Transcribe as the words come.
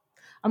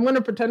I'm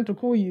gonna pretend to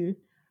call you,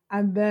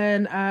 and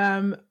then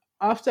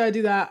after I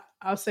do that,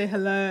 I'll say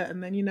hello,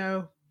 and then you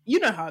know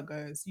how it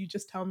goes. You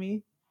just tell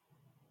me,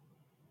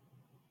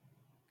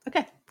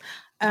 okay.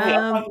 Wait, I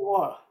tell Um, you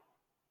what.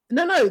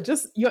 no, no,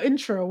 just your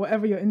intro,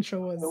 whatever your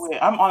intro Wait, was. wait,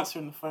 I'm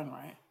answering the phone,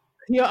 right?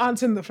 You're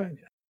answering the phone.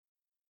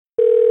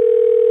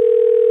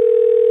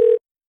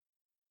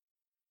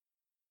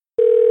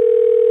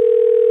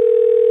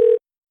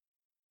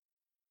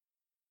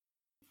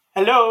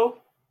 Hello?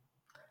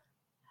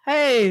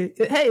 Hey,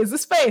 hey, is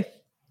this Faith?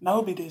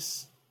 Now be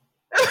this.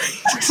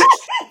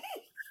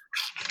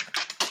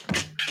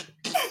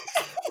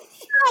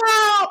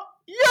 Wow,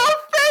 your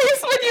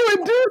face when you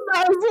were doing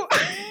that as well.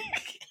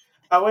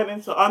 I went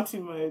into auntie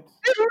mode.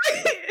 It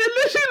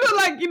literally looked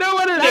like when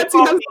an Yeah, auntie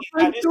has coffee the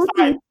at phone this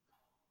time.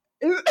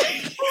 tilted.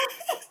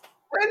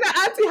 When the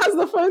auntie has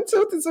the phone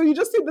tilted, so you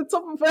just see the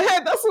top of her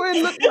head. That's what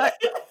it looked like.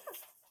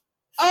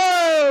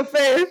 Oh,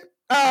 Faith.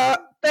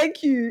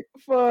 Thank you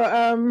for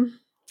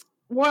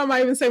what am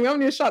I even saying? We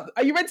haven't even shot.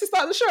 Are you ready to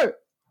start the show?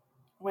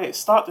 Wait,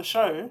 start the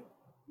show?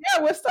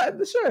 Yeah, we're starting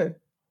the show.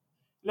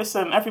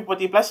 Listen,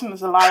 everybody, blessing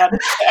is a liar. This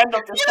is the end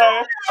of the You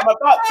show. I'm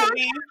about to know,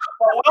 leave,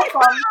 but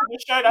welcome to the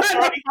show that's no,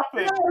 already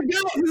happened.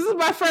 this is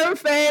my friend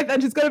Faith,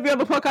 and she's gonna be on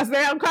the podcast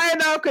today. I'm crying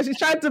now because she's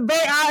trying to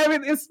bait out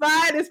everything. It's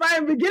fine. It's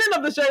fine. Beginning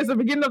of the show is the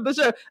beginning of the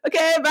show.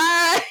 Okay,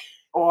 bye.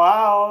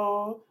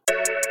 Wow.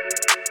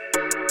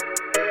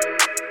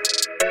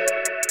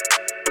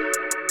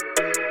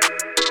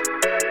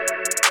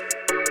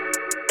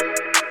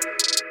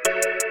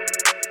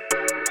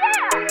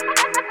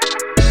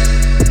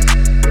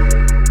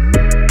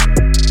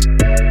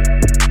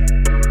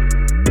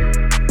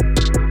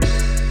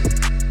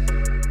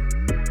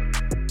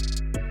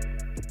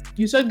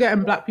 You said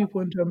getting black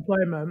people into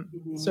employment.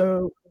 Mhm.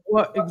 So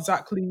what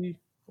exactly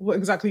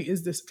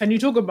is this? Can you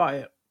talk about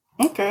it?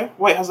 Okay.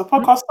 Wait, has the Hmm?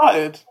 podcast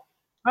started?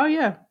 Oh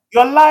yeah.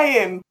 You're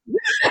lying.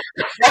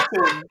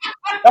 Blessing.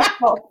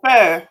 That's not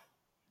fair.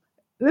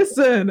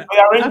 Listen, Oh,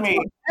 yeah, ring I me.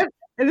 told,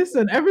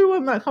 listen,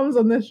 everyone that comes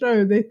on this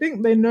show, they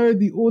think they know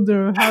the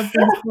order of how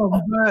things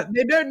come, but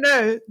they don't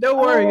know. Don't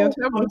worry, your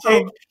Oh, time will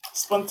okay. come.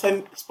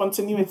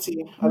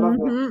 Spontaneity. I love it.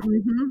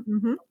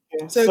 Mm-hmm.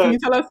 Okay. So can So, you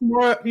tell us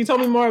more? Can you tell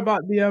me more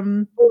about the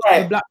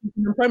right. black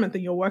people employment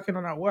thing you're working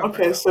on at work right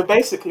Okay. now? So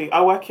basically,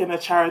 I work in a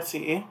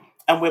charity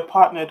and we're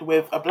partnered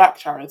with a black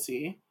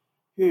charity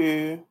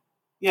who,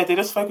 yeah, they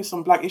just focus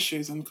on black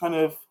issues and kind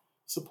of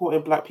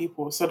supporting black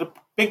people. So the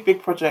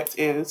big project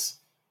is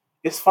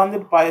it's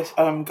funded by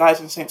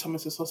guys in St.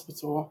 Thomas's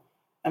Hospital.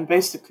 And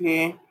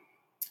basically,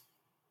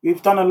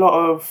 we've done a lot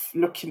of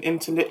looking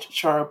into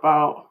literature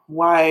about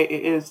why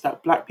it is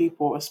that black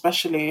people,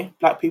 especially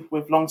black people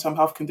with long term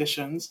health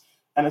conditions,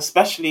 and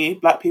especially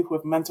black people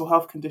with mental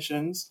health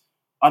conditions,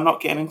 are not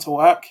getting into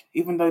work,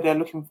 even though they're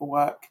looking for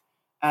work,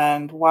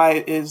 and why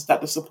it is that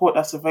the support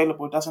that's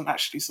available doesn't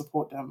actually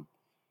support them.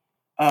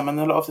 And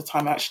a lot of the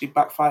time it actually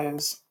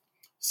backfires.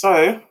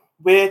 So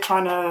we're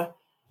trying to,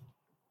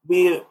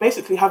 we're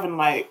basically having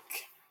like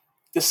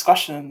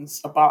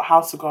discussions about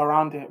how to go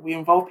around it. We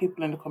involve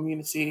people in the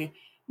community.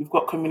 We've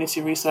got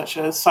community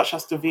researchers such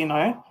as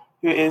Davino,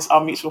 who is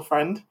our mutual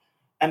friend,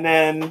 and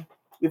then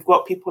we've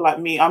got people like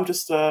me. I'm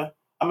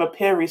a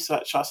peer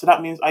researcher, so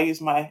that means I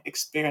use my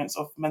experience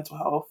of mental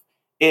health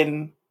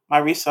in my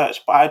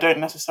research, but I don't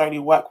necessarily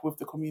work with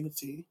the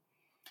community.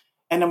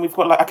 And then we've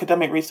got like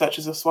academic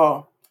researchers as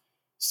well.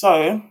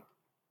 So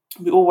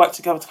we all work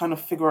together to kind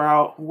of figure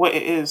out what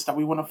it is that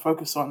we want to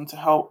focus on to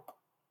help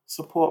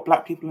support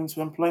black people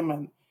into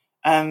employment.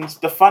 And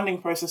the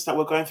funding process that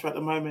we're going through at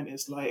the moment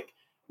is like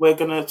we're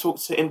going to talk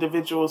to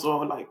individuals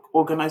or like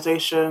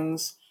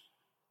organizations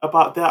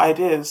about their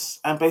ideas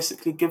and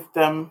basically give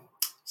them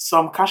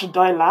some cash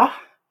dollar.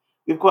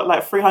 We've got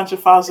like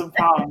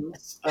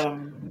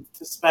 £300,000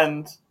 to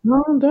spend.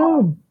 No,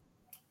 no.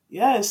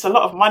 Yeah, it's a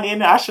lot of money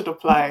in it. I should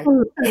apply.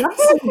 Oh,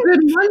 that's some good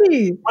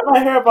money. When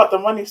I hear about the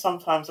money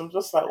sometimes, I'm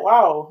just like,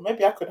 wow,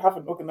 maybe I could have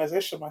an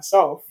organization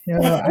myself.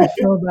 Yeah, I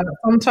feel that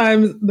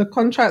sometimes the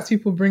contracts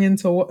people bring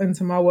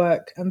into my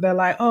work, and they're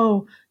like,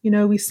 "Oh,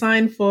 we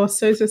signed for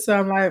so so so."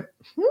 I'm like,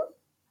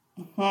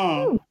 Hmm.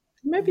 hmm,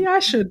 maybe I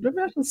should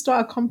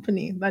start a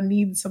company that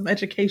needs some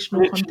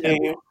educational content.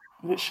 Literally,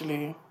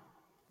 literally.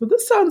 But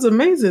this sounds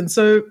amazing.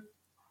 So,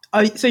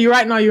 so you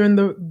right now you're in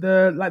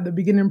the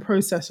beginning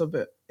process of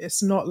it.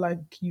 It's not like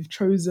you've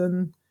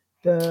chosen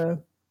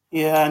the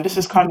Yeah, and this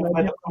is kind people of that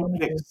where you the have to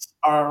manage conflicts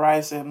are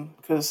arising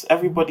because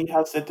everybody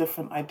has their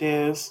different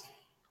ideas,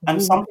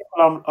 and some with.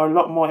 people are a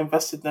lot more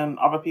invested than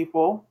other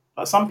people.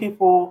 But some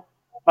people,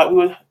 like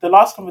the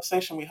last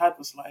conversation we had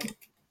was like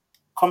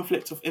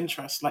conflict of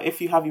interest. Like, if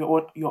you have your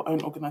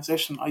own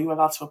organization, are you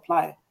allowed to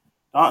apply?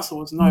 The answer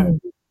was no. Mm.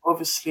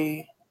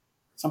 Obviously,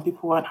 some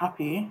people weren't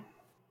happy,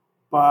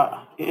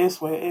 but it is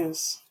what it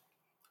is.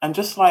 And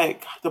just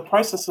like the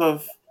process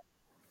of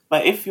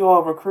like if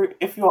you're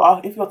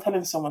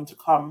telling someone to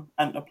come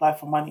and apply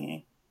for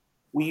money,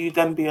 will you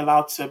then be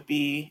allowed to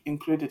be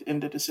included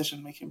in the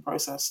decision making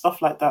process?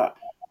 Stuff like that.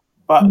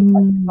 But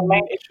the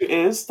main Mm. issue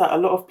is that a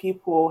lot of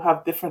people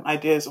have different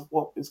ideas of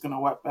what is going to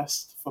work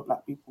best for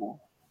Black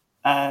people.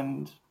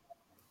 And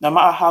no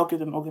matter how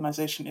good an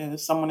organization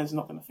is, someone is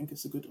not going to think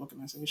it's a good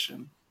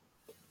organization.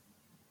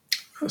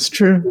 That's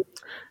true.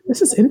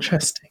 This is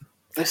interesting.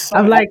 It's so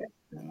I've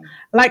interesting.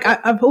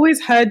 I've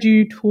always heard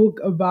you talk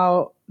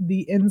about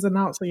the ins and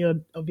outs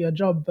of your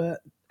job,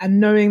 but and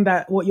knowing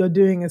that what you're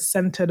doing is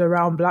centered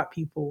around Black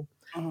people.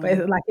 But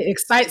Mhm. it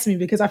excites me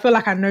because I feel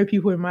like I know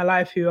people in my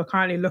life who are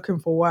currently looking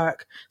for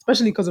work,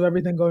 especially because of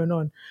everything going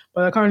on.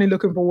 But they're currently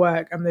looking for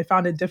work and they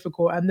found it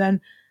difficult. And then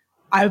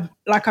I've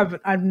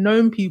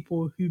known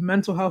people who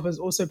mental health has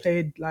also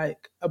played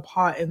like a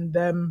part in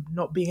them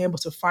not being able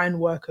to find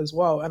work as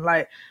well. And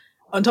like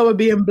on top of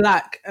being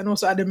Black and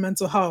also adding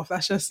mental health,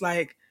 that's just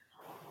like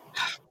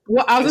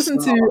what I was It's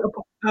listening to.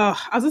 not.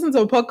 I was listening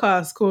to a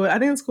podcast called, I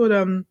think it's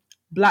called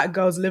Black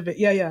Girls Living.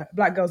 Yeah,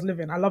 Black Girls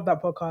Living. I love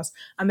that podcast.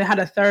 And they had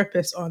a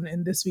therapist on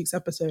in this week's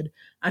episode,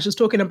 and she was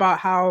talking about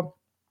how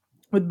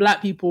with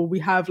Black people we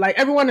have like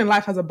everyone in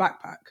life has a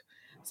backpack.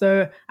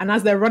 So and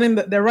as they're running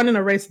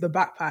a race with the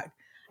backpack.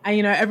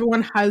 And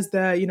everyone has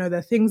their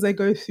things they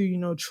go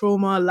through,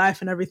 trauma, life,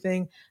 and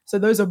everything. So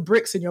those are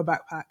bricks in your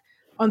backpack.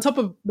 On top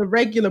of the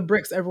regular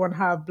bricks everyone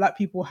have, Black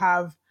people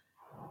have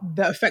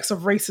the effects of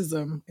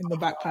racism in the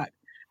backpack.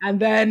 And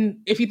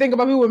then if you think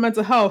about people with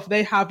mental health,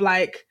 they have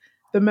like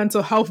the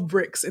mental health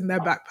bricks in their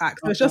backpack.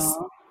 So it's just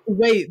Mhm.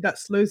 weight that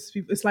slows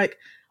people. It's like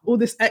all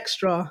this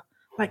extra,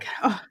 like,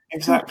 can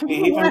Exactly.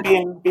 people Even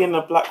wear being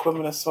a Black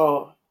woman as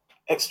well,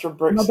 extra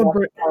bricks another you have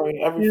brick? to carry,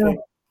 Yeah. everything.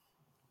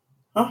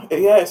 Huh?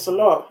 Yeah, it's a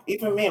lot.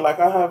 Even me, like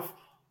I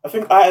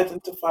think I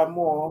identify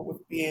more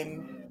with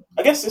being,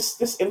 I guess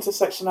this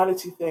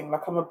intersectionality thing.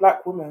 Like I'm a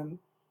Black woman,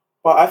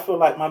 but I feel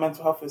like my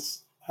mental health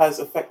has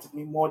affected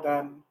me more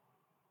than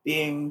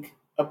being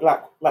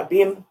like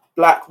being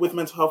Black with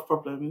mental health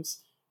problems.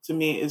 To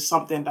me, is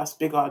something that's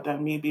bigger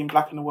than me being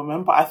Black and a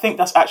woman. But I think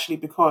that's actually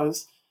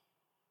because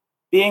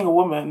being a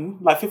woman,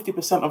 like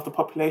 50% of the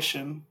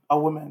population are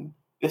women,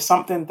 is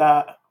something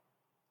that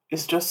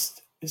is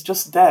just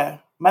there.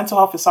 Mental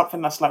health is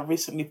something that's like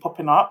recently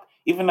popping up,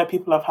 even though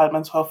people have had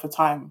mental health for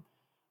time,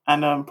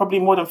 and probably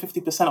more than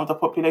 50% of the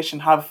population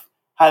have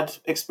had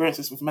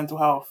experiences with mental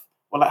health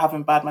or like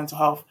having bad mental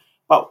health.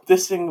 But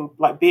this thing,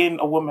 like being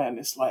a woman,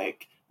 is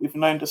like we've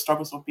known the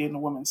struggles of being a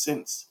woman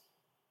since,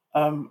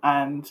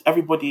 and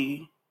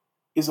everybody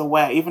is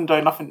aware, even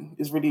though nothing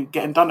is really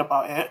getting done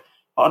about it.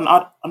 But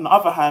on the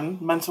other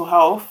hand, mental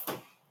health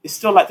is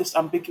still like this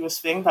ambiguous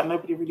thing that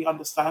nobody really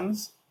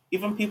understands.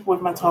 Even people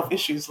with mental health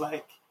issues,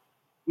 like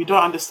we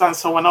don't understand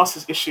someone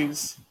else's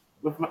issues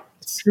with.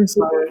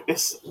 So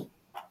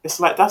it's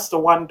like that's the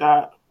one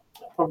that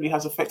probably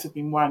has affected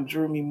me more and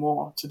drew me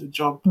more to the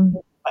job. Mhm.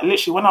 Like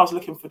literally, when I was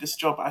looking for this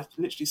job, I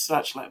literally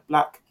searched like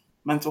Black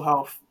mental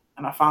health,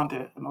 and I found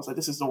it, and I was like,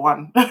 "This is the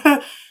one.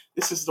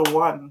 This is the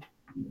one."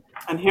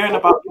 And hearing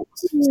about people's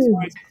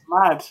stories is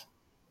mad.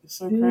 It's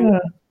so crazy. Yeah.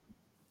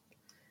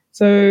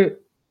 So,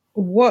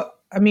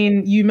 I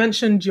mean, you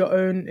mentioned your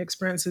own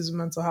experiences with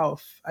mental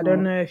health. I don't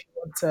Mm. know if you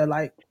want to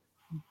like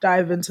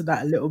dive into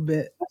that a little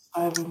bit. Let's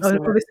dive into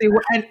it.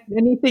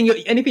 Obviously,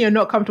 anything you're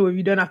not comfortable with,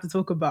 you don't have to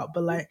talk about.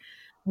 But like,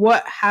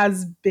 what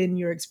has been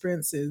your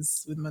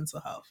experiences with mental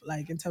health,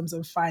 like in terms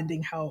of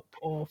finding help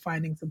or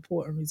finding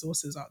support and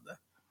resources out there?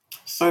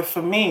 So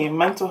for me,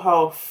 mental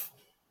health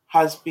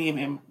has been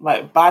in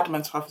like bad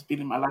mental health has been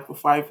in my life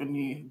before I even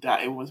knew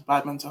that it was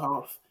bad mental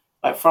health.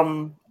 Like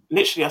from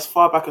literally as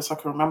far back as I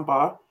can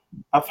remember,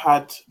 I've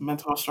had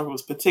mental health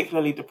struggles,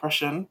 particularly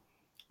depression.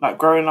 Like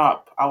growing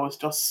up, I was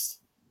just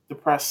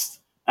depressed.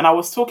 And I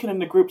was talking in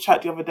the group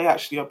chat the other day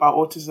actually about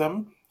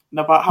autism and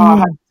about how I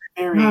had Mm. this I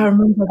theory.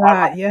 remember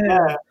that. Yeah.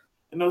 Yeah.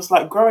 And it was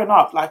like growing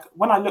up, like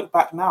when I look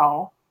back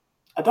now,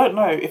 I don't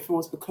know if it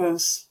was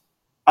because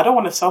I don't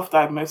want to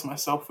self-diagnose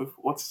myself with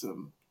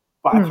autism,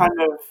 but I Mm.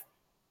 kind of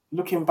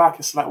looking back,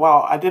 it's like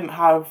wow, I didn't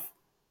have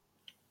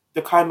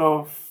the kind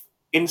of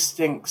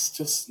instincts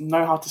to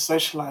know how to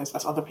socialize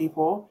as other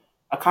people.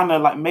 I kind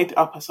of like made it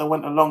up as I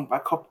went along by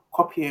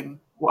copying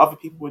what other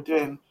people were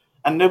doing,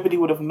 and nobody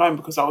would have known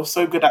because I was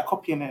so good at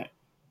copying it.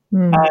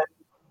 Mm. And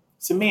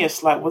to me,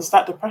 it's like, was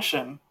that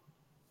depression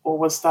or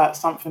was that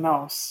something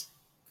else?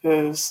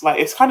 Because like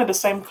it's kind of the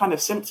same kind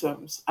of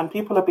symptoms, and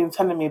people have been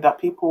telling me that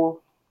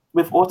people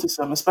with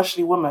autism,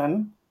 especially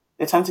women,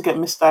 they tend to get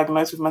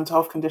misdiagnosed with mental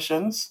health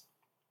conditions.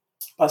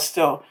 But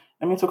still,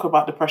 let me talk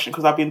about depression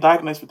because I've been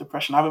diagnosed with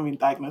depression. I haven't been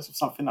diagnosed with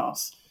something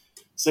else.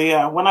 So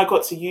yeah, when I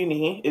got to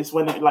uni is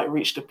when it like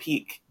reached a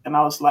peak, and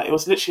I was like, it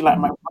was literally like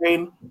my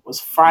brain was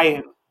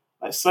frying,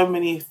 like so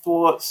many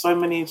thoughts, so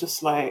many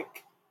just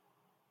like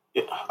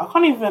I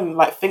can't even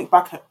like think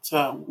back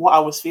to what I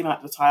was feeling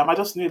at the time. I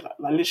just knew that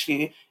like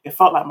literally it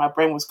felt like my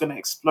brain was gonna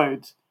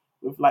explode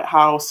with like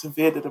how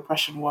severe the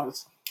depression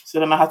was. So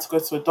then I had to go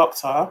to a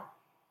doctor.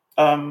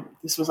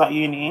 This was at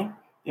uni.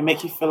 They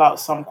make you fill out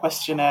some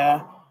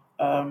questionnaire,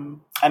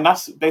 and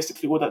that's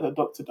basically all that the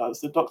doctor does.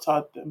 The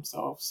doctor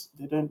themselves,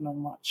 they don't know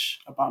much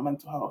about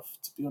mental health,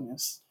 to be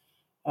honest.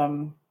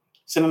 Um,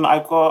 so then I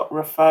got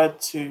referred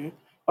to.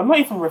 I'm not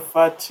even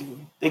referred to.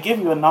 They give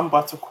you a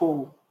number to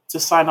call to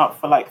sign up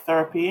for like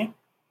therapy.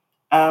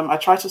 I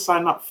tried to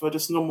sign up for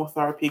just normal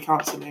therapy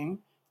counseling.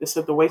 They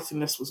said the waiting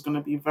list was going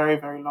to be very,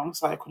 very long,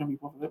 so I couldn't be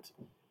bothered.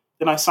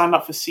 Then I signed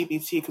up for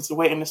CBT because the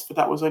waiting list for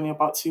that was only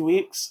about 2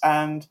 weeks.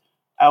 And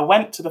I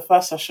went to the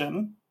first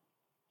session,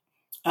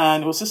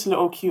 and it was this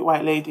little cute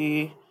white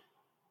lady.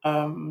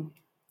 Um,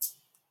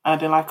 and I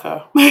didn't like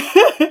her.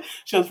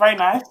 She was very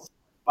nice,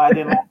 but I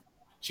didn't like her.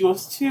 She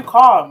was too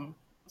calm.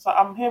 It's like,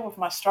 I'm here with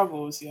my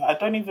struggles. Yeah, I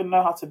don't even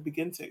know how to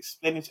begin to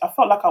explain it. I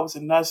felt like I was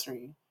in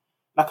nursery,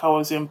 like I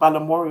was in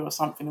Balamori or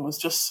something. It was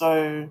just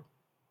so,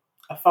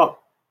 I felt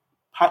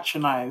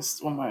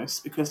patronized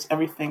almost because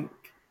everything,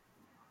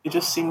 it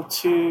just seemed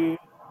too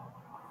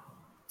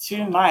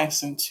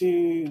nice and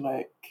too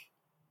like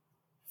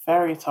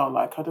fairy tale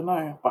like. I don't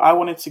know. But I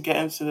wanted to get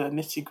into the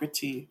nitty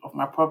gritty of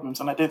my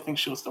problems, and I didn't think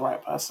she was the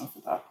right person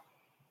for that,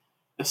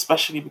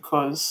 especially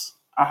because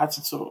I had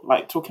to talk,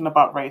 like talking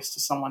about race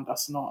to someone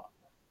that's not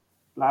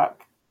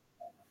black,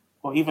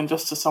 or even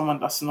just to someone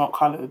that's not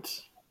colored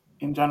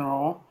in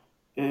general,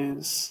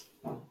 is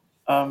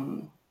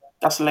um,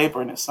 that's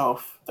labor in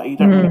itself that you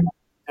don't really Mm.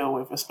 deal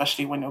with,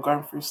 especially when you're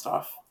going through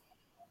stuff.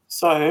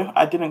 So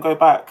I didn't go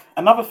back.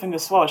 Another thing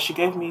as well, she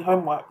gave me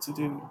homework to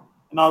do,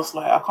 and I was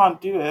like, I can't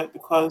do it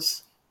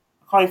because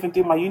I can't even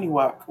do my uni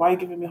work. Why are you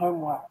giving me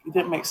homework? It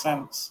didn't make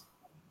sense.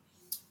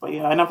 But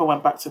yeah, I never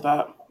went back to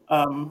that.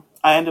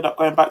 I ended up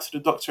going back to the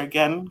doctor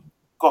again,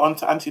 got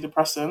onto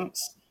antidepressants,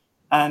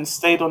 and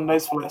stayed on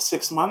those for like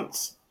 6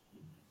 months.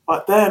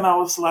 But then I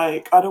was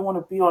like, I don't want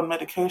to be on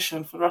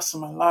medication for the rest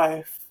of my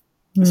life,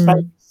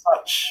 especially Mm.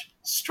 such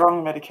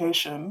strong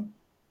medication.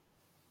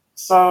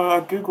 So I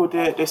googled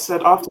it. They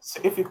said after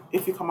if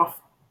you come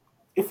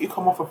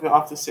off of it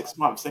after 6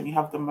 months, then you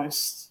have the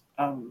most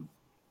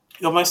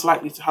you're most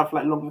likely to have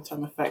like longer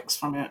term effects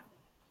from it.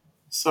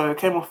 So I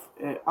came off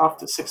it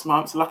after 6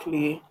 months.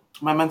 Luckily,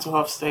 my mental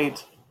health stayed.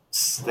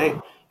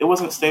 It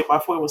wasn't stable. I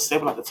thought it was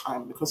stable at the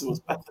time because it was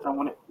better than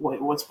what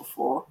it was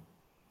before.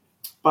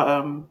 But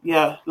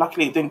yeah,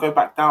 luckily it didn't go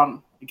back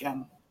down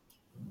again.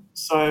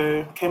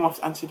 So came off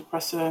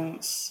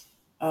antidepressants,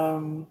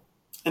 um,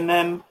 and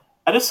then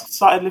I just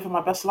started living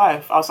my best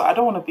life. I was like, I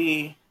don't want to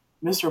be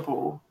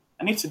miserable.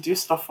 I need to do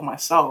stuff for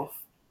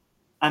myself.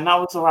 And that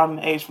was around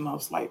the age when I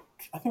was like,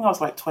 I think I was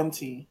like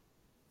 20.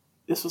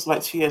 This was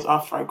like 2 years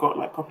after I got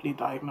like properly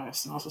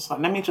diagnosed, and I was just like,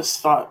 let me just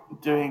start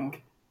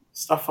doing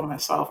stuff for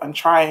myself and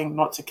trying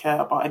not to care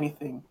about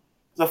anything,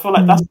 because I feel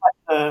like that's Mm. like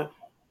the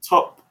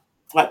top,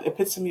 like the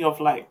epitome of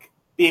like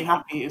being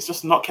happy is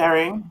just not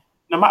caring.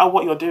 No matter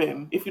what you're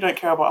doing, if you don't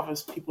care about other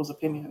people's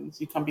opinions,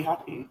 you can be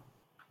happy.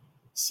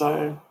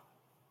 So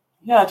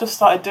yeah, I just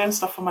started doing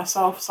stuff for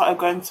myself. Started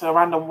going to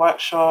random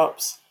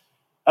workshops.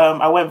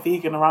 I went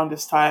vegan around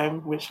this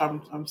time, which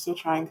I'm still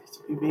trying to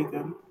be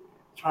vegan,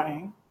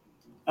 trying.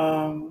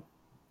 Um,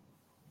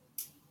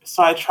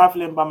 Started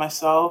traveling by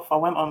myself. I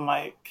went on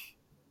like,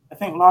 I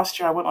think last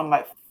year I went on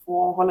like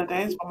 4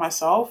 holidays by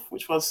myself,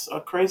 which was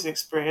a crazy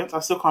experience. I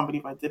still can't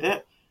believe I did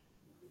it.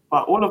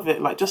 But all of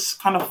it, like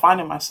just kind of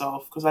finding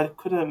myself because I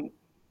couldn't,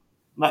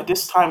 like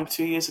this time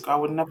 2 years ago, I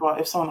would never,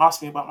 if someone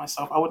asked me about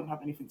myself, I wouldn't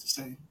have anything to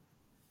say.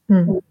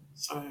 Mm.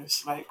 So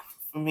it's like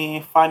for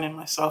me, finding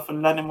myself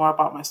and learning more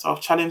about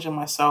myself, challenging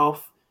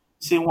myself,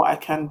 seeing what I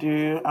can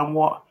do and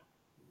what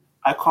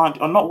I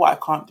can't, or not what I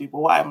can't do, but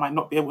what I might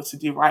not be able to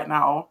do right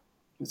now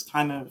is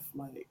kind of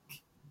like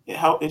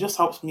it just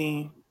helps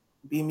me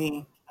be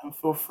me and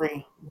feel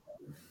free.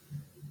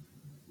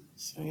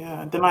 So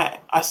yeah, and then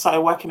I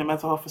started working in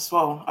mental health as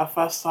well. I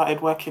first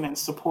started working in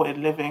supported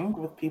living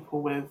with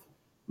people with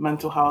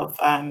mental health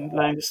and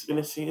learning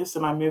disabilities.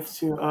 Then I moved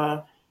to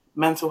a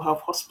mental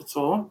health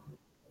hospital,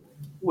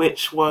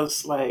 which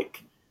was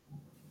like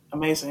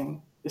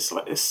amazing. It's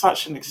like it's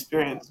such an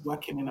experience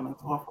working in a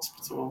mental health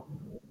hospital.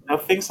 There are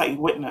things that you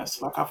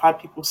witness. Like I've had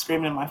people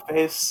screaming in my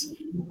face.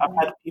 I've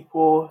had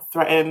people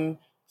threaten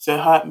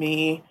to hurt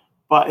me,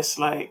 but it's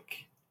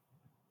like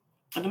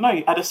I don't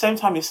know. At the same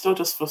time, you still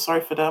just feel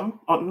sorry for them.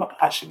 Or not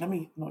actually. Let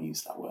me not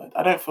use that word.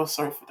 I don't feel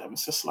sorry for them.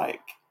 It's just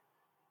like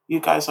you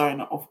guys are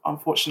in an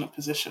unfortunate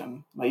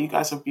position. Like you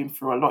guys have been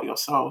through a lot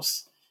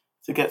yourselves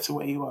to get to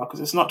where you are. Because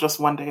it's not just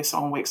one day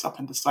someone wakes up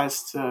and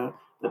decides to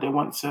that they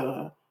want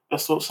to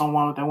assault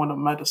someone or they want to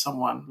murder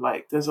someone.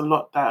 Like there's a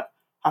lot that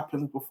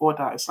happens before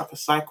that. It's like a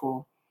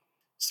cycle.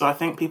 So I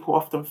think people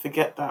often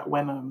forget that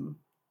when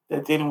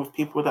they're dealing with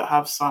people that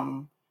have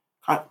some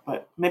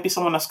like maybe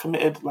someone that's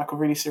committed like a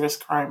really serious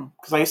crime.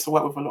 Because I used to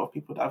work with a lot of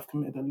people that have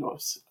committed a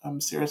lot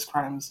of serious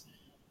crimes.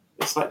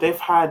 It's like they've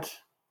had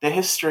their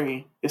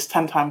history is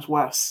 10 times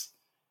worse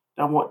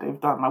than what they've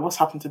done. Like what's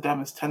happened to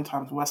them is 10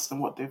 times worse than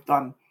what they've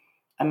done.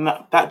 And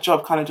that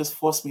job kind of just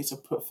forced me to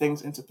put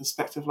things into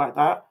perspective like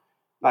that.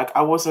 Like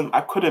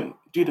I couldn't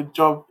do the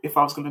job if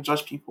I was going to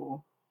judge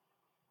people.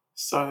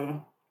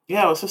 So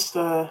yeah, it was just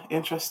an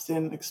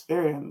interesting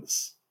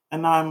experience.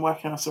 And now I'm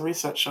working as a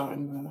researcher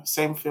in the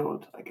same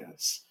field, I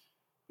guess.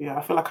 Yeah,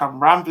 I feel like I'm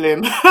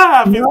rambling.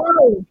 I've been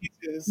No,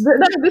 pieces.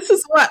 no, this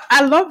is what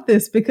I love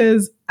this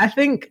because I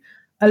think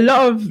a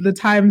lot of the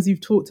times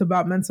you've talked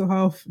about mental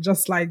health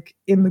just like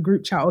in the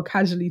group chat or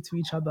casually to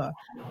each other.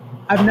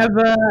 I've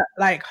never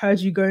like heard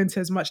you go into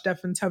as much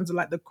depth in terms of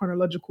like the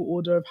chronological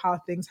order of how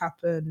things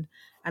happened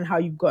and how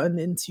you've gotten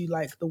into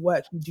like the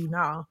work you do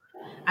now.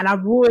 And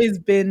I've always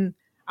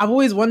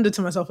wondered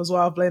to myself as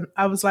well.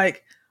 I was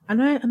like, I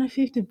know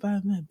Faith did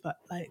biomed, but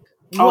like,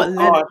 Oh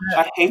God,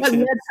 I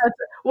hated.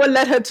 what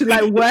led her to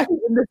like work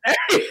in this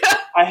area?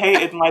 I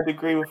hated my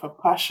degree with a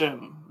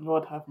passion.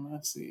 Lord have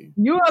mercy.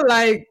 You are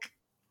like,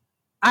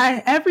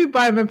 every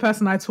biomed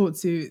person I talked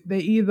to, they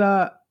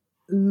either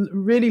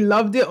really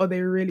loved it or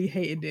they really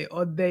hated it,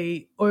 or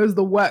it was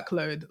the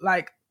workload.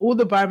 Like all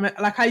the biomed,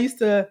 like I used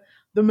to,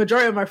 the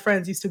majority of my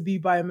friends used to be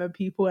biomed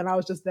people, and I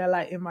was just there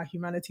like in my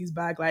humanities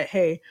bag, like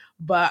hey.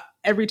 But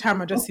every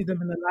time I just see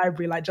them in the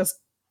library, like just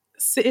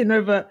sitting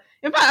over.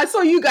 In fact, I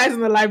saw you guys in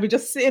the library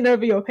just sitting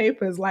over your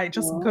papers, like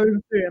just Mhm.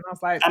 going through, and I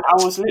was like, And I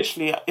was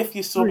literally, if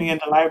you saw me in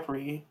the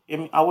library,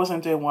 I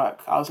wasn't doing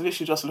work. I was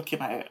literally just looking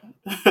at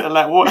it,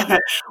 like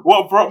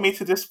what brought me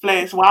to this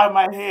place? Why am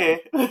I here?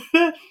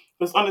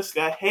 Because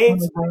honestly, I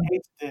hated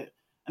it,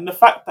 and the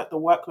fact that the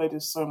workload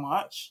is so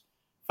much.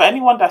 For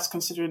anyone that's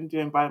considering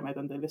doing biomed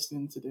and they're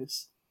listening to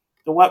this,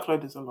 the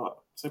workload is a lot.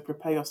 So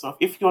prepare yourself.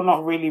 If you're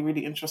not really,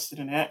 really interested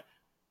in it,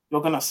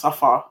 you're gonna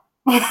suffer.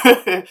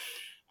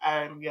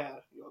 And yeah,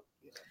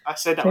 I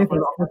say that with a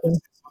lot of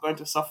emphasis. You're going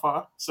to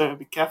suffer, so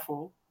be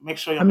careful. Make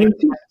sure you're I mean,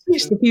 making the right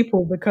teach the decision.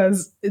 people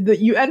because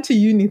you enter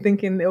uni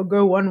thinking it'll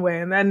go one way,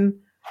 and then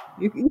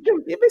you'll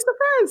be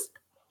surprised.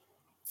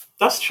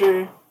 That's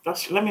true.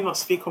 Let me not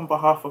speak on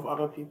behalf of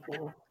other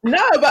people.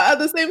 No, but at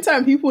the same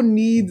time, people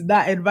need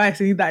that advice,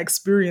 they need that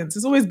experience.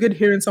 It's always good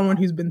hearing someone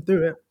who's been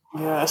through it.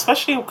 Yeah,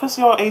 especially because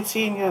you're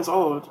 18 years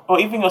old, or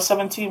even you're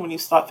 17 when you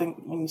start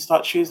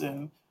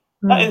choosing.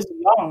 That is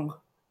Mm. young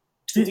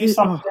to do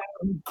something,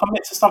 Oh,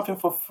 commit to something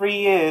for 3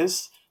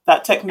 years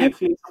that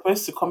technically you're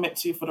supposed to commit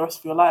to for the rest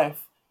of your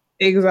life.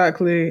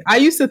 exactly. I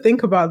used to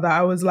think about that.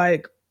 I was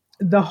like,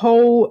 the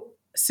whole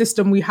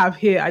system we have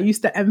here, I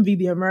used to envy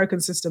the American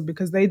system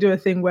because they do a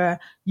thing where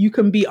you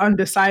can be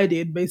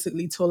undecided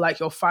basically till like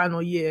your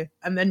final year,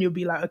 and then you'll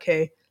be like,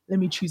 okay, let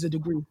me choose a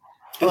degree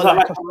Is or that like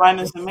like a the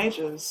minors and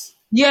majors?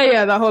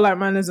 yeah, that whole like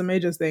minors and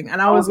majors thing.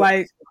 And I I was was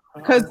like,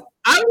 because like,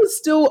 I was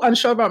still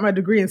unsure about my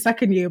degree in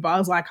second year, but I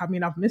was like, I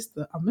mean, I've missed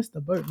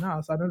the boat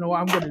now, so I don't know what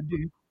I'm gonna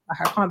do.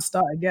 Like, I can't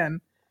start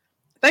again.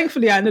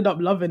 Thankfully, I ended up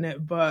loving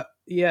it, but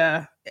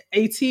yeah,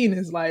 18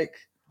 is like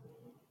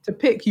to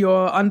pick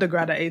your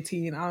undergrad at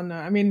 18. I don't know.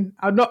 I mean,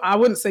 I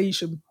wouldn't say you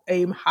should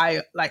aim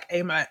high, like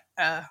aim at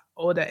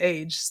older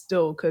age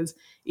still, because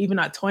even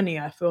at 20,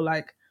 I feel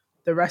like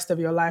the rest of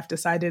your life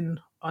deciding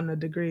on a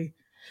degree.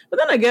 But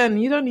then again,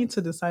 you don't need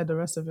to decide the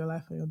rest of your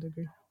life on your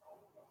degree.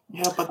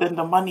 yeah, but then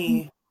the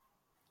money,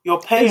 you're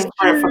It's paying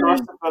for it for the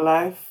rest true. of your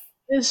life.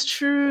 It's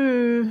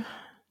true.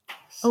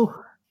 Oh,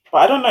 But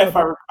I don't know if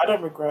God. I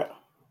don't regret.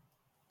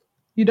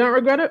 You don't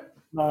regret it?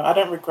 No, I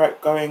don't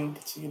regret going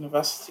to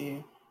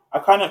university. I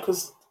kind of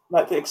because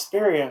like the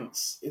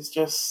experience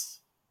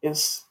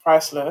is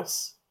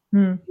priceless.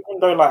 Hmm. Even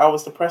though like I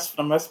was depressed for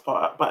the most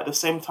part, but at the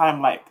same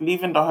time, like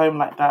leaving the home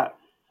like that,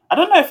 I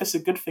don't know if it's a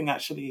good thing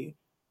actually,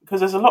 because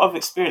there's a lot of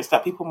experience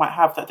that people might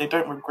have that they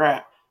don't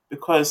regret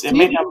because it Do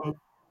you made think? them.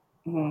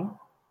 Mhm.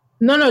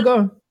 No, no, go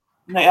on.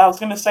 No, yeah, I was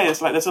gonna say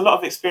it's like there's a lot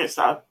of experiences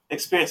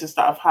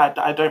that I've had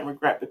that I don't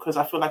regret because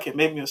I feel like it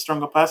made me a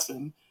stronger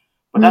person.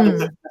 But that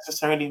doesn't Hmm.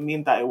 necessarily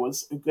mean that it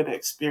was a good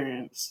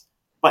experience.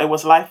 But it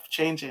was life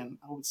changing,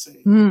 I would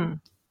say. Hmm.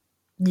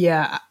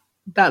 Yeah,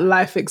 that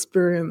life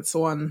experience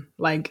one.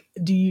 Like,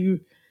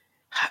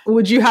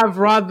 would you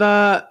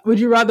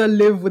rather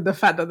live with the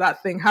fact that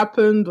that thing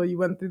happened or you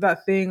went through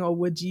that thing, or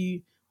would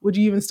you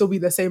even still be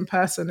the same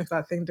person if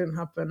that thing didn't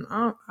happen?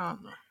 I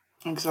don't know.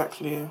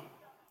 Exactly.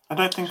 I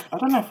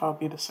don't know if I'll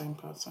be the same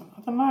person.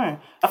 I don't know.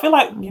 I feel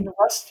like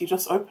university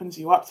just opens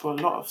you up to a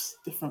lot of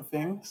different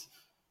things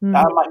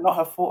that Hmm. I might not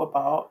have thought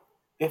about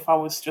if I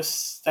was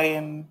just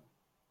staying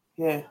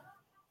here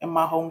in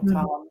my Hmm.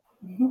 hometown.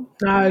 Mhm.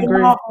 I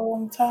In my agree.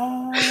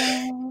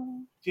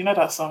 hometown. Do you know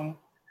that song?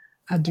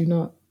 I do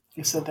not.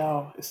 It's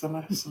Adele. It's a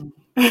nice song.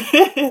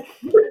 I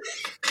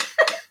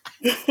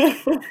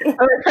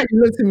like how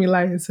you looked at me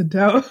like it's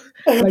Adele,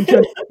 like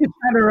you're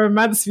trying to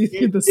romance me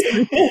through the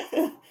screen.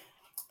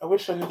 I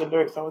wish I knew the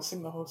lyrics. I would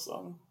sing the whole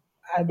song.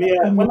 But I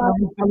yeah, mean, when I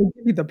I will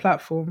give you the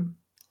platform.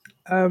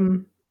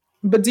 Um,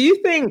 but do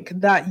you think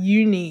that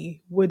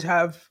uni would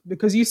have,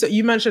 because you said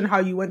you mentioned how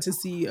you went to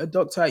see a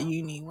doctor at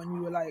uni when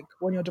you were like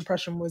when your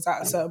depression was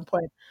at a certain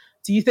point.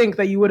 Do you think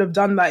that you would have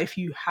done that if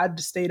you had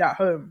stayed at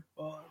home,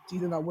 or do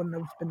you think that wouldn't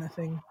have been a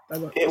thing that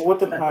got it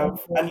wouldn't that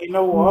have, and you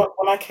know what?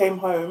 When I came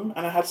home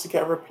and I had to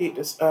get a repeat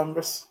this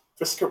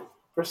prescription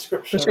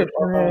prescription?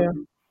 of Yeah,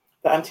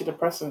 the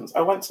antidepressants,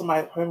 I went to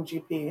my home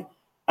GP,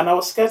 and I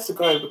was scared to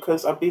go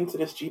because I've been to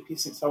this GP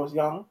since I was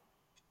young.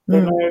 They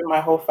yeah. Mm. know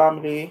my whole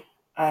family,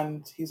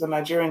 and he's a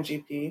Nigerian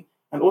GP.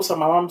 And also,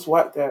 my mum's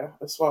worked there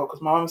as well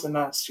because my mum's a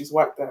nurse. She's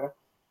worked there.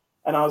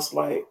 And I was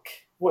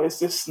like, what is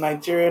this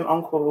Nigerian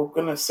uncle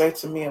going to say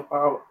to me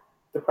about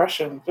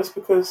depression, just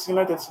because the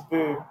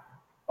taboo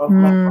of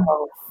mental Mm.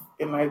 health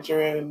in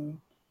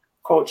Nigerian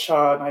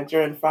culture,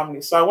 Nigerian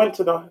family. So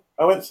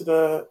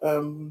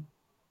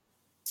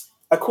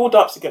I called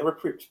up to get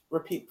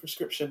repeat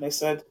prescription. They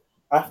said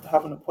I have to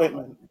have an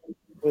appointment,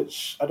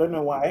 which I don't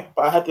know why,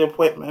 but I had the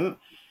appointment,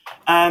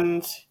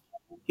 and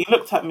he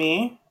looked at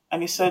me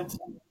and he said,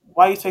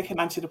 "Why are you taking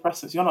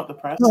antidepressants? You're not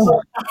depressed."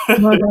 Oh,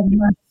 God have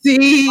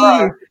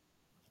mercy.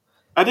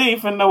 I didn't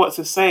even know what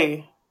to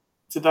say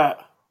to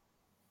that.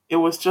 It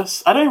was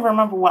just I don't even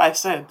remember what I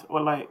said,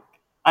 or like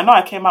I know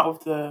I came out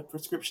with the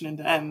prescription in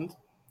the end.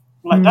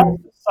 Like that Mm.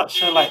 was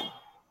such a like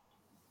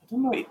I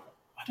don't know.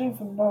 I don't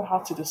even know how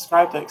to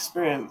describe the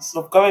experience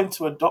of going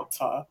to a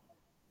doctor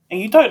and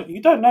you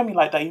don't know me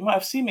like that. You might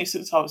have seen me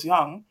since I was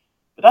young,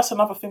 but that's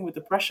another thing with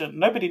depression.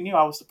 Nobody knew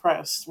I was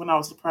depressed when I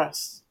was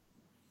depressed.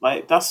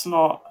 Like that's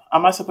not.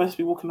 Am I supposed to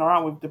be walking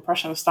around with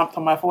depression stamped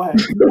on my forehead?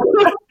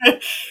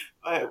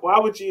 Like why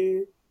would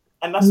you?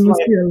 And We that's would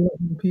like see a lot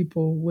more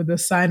people with a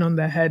sign on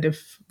their head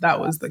if that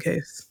was the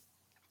case.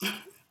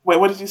 wait,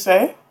 what did you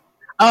say?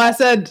 Oh, I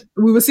said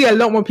we would see a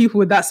lot more people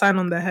with that sign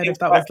on their head if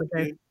that was the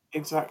case. Exactly,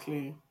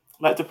 exactly.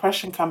 Like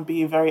depression can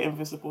be very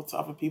invisible to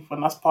other people,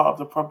 and that's part of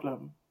the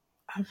problem.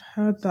 I've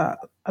heard that.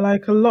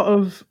 Like a lot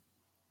of,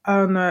 I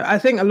don't know. I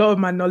think a lot of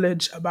my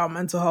knowledge about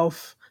mental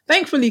health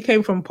thankfully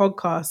came from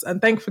podcasts.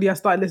 And thankfully, I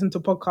started listening to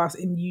podcasts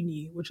in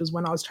uni, which was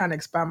when I was trying to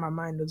expand my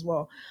mind as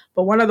well.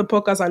 But one of the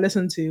podcasts I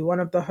listened to, one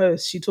of the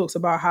hosts, she talks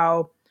about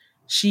how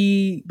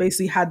she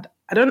basically had,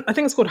 I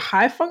think it's called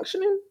high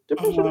functioning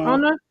depression. I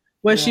don't Mhm. know.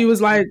 Where Yeah, she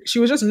was like, she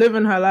was just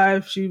living her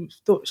life. She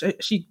thought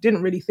she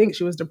didn't really think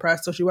she was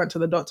depressed. So she went to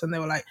the doctor and they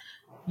were like,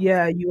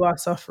 yeah, you are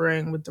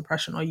suffering with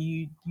depression, or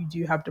you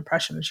do have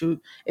depression. And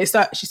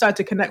she started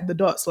to connect the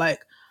dots,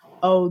 like,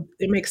 oh,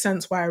 it makes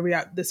sense why I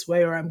react this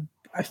way, or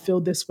I feel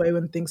this way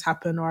when things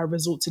happen, or I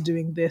resort to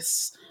doing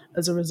this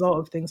as a result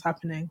of things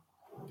happening.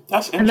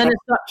 that's And then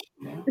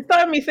interesting. it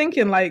started me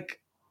thinking, like,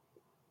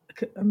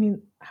 I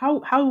mean,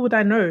 how would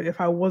I know if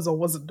I was or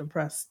wasn't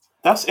depressed?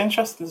 That's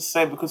interesting to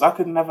say because I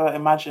could never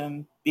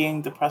imagine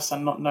being depressed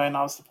and not knowing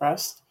I was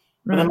depressed.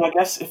 But then Mm, I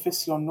guess if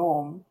it's your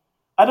norm,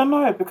 I don't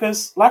know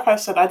because, like I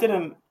said, I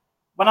didn't.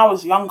 When I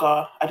was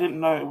younger, I didn't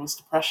know it was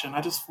depression.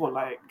 I just thought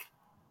like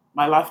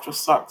my life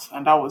just sucked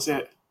and that was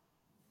it.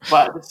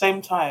 But at the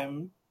same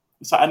time,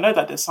 it's like I know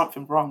that there's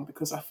something wrong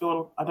because I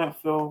don't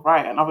feel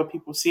right, and other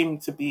people seem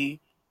to be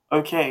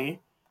okay.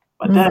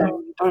 But then mm.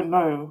 you don't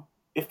know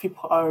if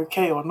people are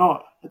okay or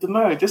not. I don't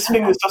know. This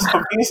thing is just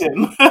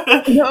confusing.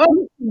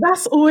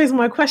 That's always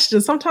my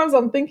question. Sometimes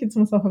I'm thinking to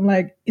myself, I'm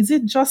like, is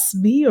it just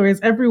me, or is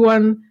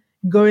everyone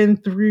going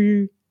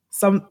through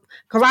some?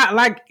 Because I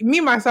like me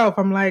myself,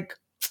 I'm like,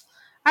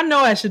 I know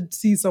I should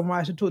see someone,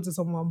 I should talk to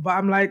someone, but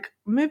I'm like,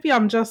 maybe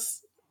I'm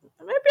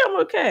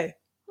okay.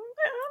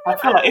 I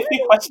feel like if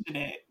you question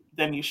it,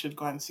 then you should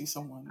go and see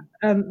someone.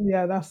 And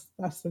yeah, that's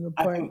a good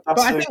I point. think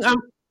that's But I so think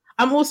true.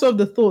 I'm also of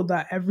the thought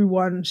that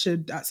everyone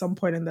should at some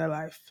point in their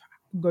life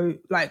go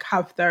like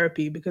have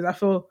therapy, because I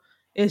feel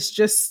it's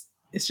just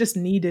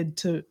needed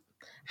to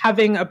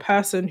having a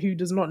person who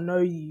does not know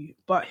you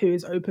but who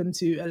is open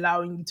to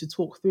allowing you to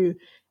talk through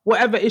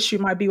whatever issue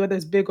might be, whether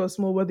it's big or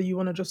small, whether you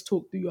want to just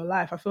talk through your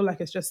life. I feel like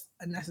it's just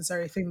a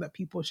necessary thing that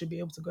people should be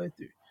able to go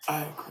through.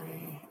 I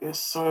agree. It's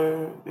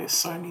so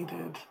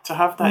needed to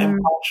have that Mm,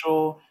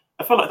 impartial.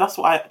 I feel like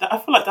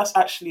that's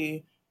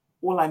actually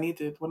all I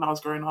needed when I was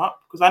growing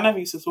up because I never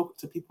used to talk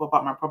to people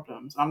about my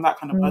problems. I'm that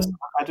kind of person. mm,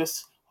 Like, I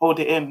just hold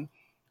it in,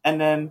 and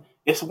then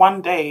it's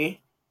one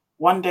day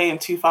in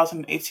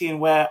 2018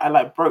 where I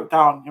like broke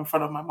down in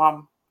front of my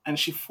mum, and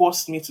she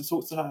forced me to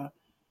talk to her,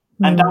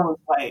 and that mm. was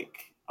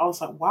like I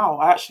was like, wow,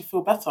 I actually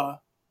feel better.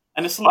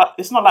 And it's not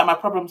like my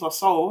problems are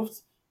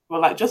solved,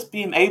 but like just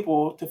being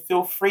able to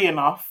feel free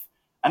enough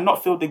and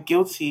not feel the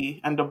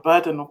guilty and the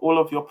burden of all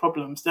of your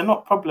problems. They're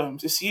not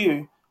problems, it's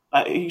you.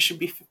 Like you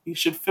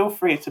should feel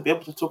free to be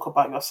able to talk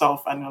about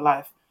yourself and your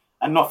life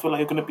and not feel like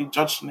you're gonna be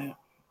judged in it.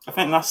 I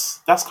think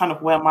that's kind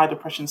of where my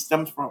depression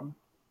stems from.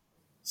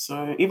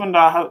 So even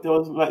though there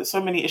was like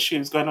so many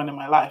issues going on in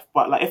my life,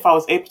 but like if I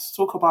was able to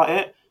talk about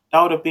it,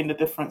 that would have been the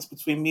difference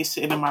between me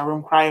sitting in my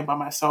room crying by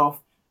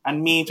myself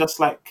and me just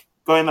like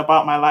going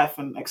about my life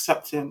and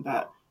accepting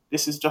that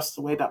this is just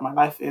the way that my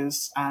life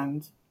is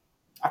and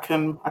I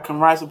can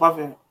rise above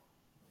it.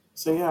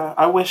 So yeah,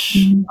 I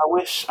wish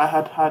I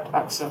had had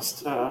access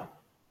to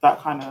that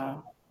kind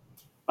of.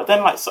 But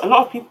then like so a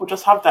lot of people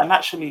just have that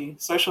naturally,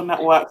 social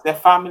networks, their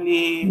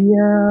family,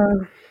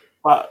 Yeah.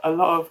 but a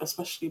lot of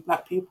especially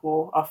black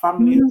people, our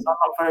families Mm. are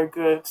not very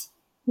good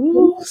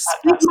Ooh, at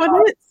speak that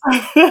on it.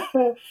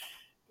 stuff.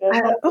 They're I,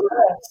 not oh,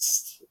 the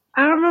best.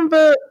 I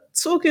remember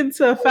talking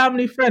to a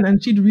family friend,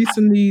 and she'd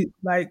recently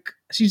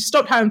she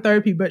stopped having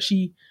therapy, but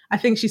I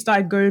think she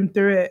started going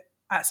through it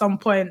at some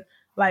point,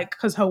 like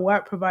because her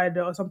work provided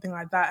it or something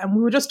like that. And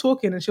we were just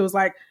talking, and she was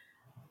like,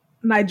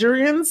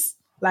 Nigerians,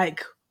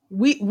 like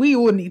we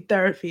all need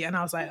therapy. And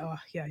I was like, oh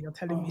yeah, you're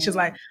telling me. She's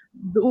like,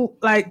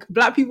 like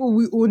black people,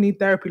 we all need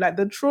therapy. Like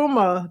the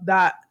trauma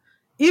that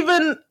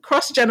even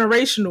cross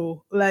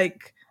generational,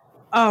 like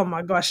oh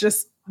my gosh,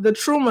 just the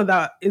trauma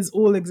that is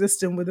all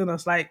existing within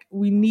us. Like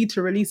we need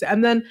to release it.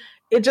 And then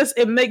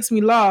it makes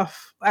me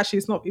laugh. Actually,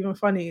 it's not even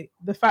funny.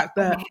 The fact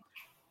that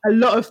a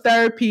lot of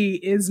therapy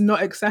is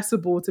not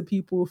accessible to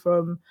people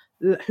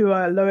who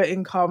are lower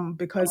income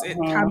because it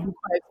can Mhm. be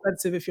quite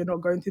expensive if you're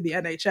not going through the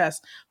NHS.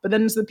 But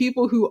then it's the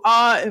people who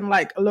are in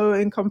like a lower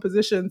income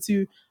positions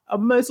who are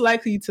most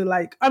likely to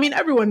like, I mean,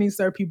 everyone needs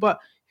therapy, but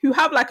who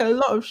have like a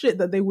lot of shit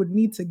that they would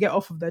need to get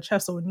off of their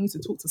chest or would need to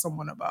talk to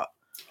someone about.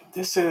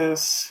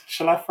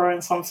 Shall I throw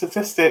in some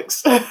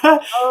statistics?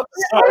 Oh,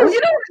 So, you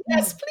know what?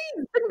 Yes,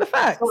 please bring the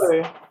facts.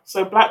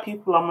 so black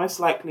people are most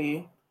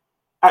likely,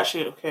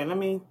 actually,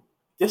 okay,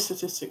 this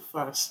statistic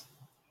first.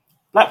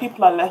 Black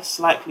people are less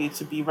likely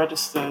to be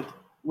registered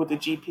with a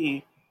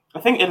GP. I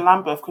think in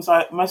Lambeth, because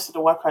I most of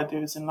the work I do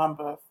is in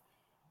Lambeth.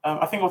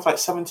 I think it was like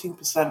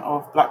 17%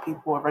 of black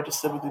people are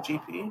registered with a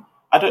GP.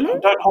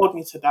 Mhm. Don't hold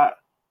me to that.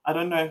 I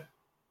don't know.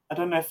 I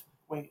don't know if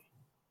wait.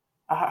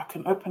 I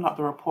can open up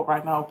the report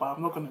right now, but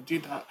I'm not going to do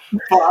that.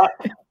 But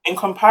in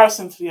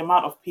comparison to the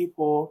amount of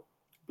people,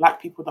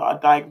 black people that are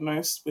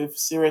diagnosed with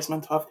serious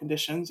mental health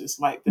conditions, it's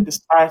like the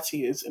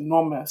disparity is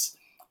enormous.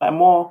 Like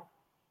more,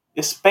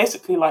 it's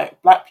basically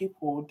like black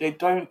people, they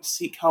don't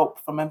seek help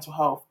for mental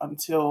health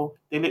until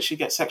they literally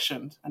get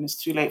sectioned and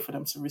it's too late for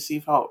them to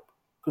receive help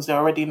because they're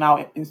already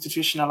now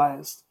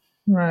institutionalized.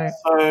 Right.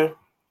 So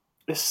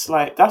it's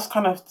like that's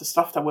kind of the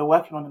stuff that we're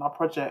working on in our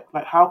project.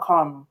 Like, how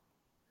come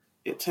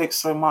it takes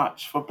so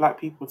much for black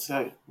people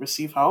to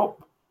receive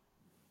help?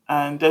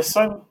 And there's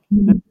so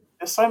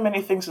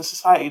many things in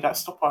society that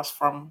stop us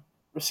from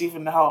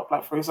receiving the help.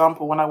 Like, for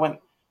example, when I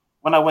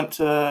went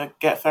to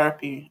get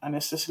therapy, and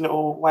it's this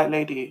little white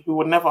lady who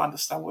would never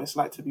understand what it's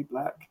like to be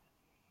black.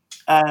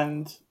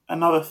 And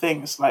another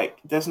thing is like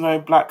there's no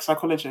black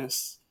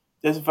psychologists.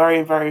 There's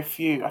very very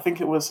few. I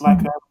think it was like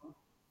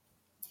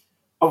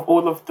of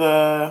all of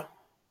the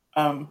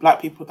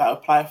black people that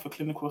apply for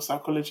clinical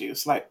psychology,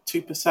 it's like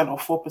 2% or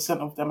 4%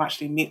 of them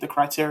actually meet the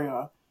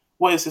criteria.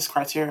 What is this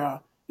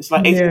criteria? It's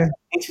like 80, Yeah.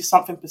 80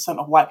 something percent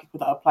of white people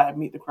that apply and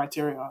meet the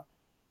criteria.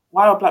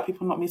 Why are black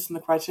people not meeting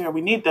the criteria?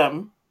 We need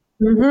them.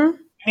 Mm-hmm.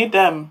 We need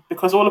them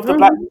because Mm-hmm. all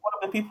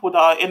of the people that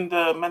are in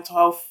the mental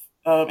health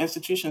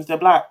institutions, they're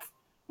black.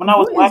 When I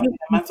was What is working this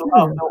in mental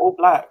health, material? they're all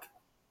black.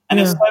 And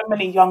there's Yeah. so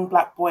many young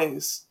black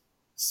boys,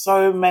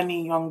 so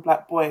many young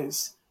black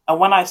boys. And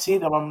when I see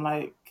them, I'm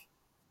like,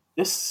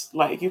 this,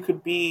 like, you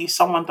could be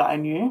someone that I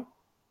knew.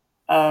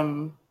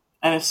 Um,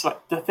 and it's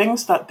like the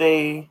things that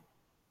they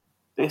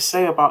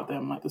say about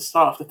them, like the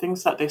staff, the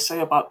things that they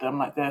say about them,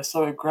 like they're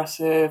so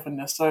aggressive and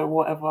they're so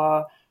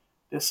whatever,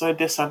 they're so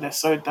this and they're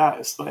so that.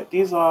 It's like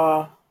these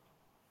are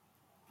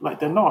like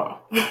they're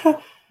not.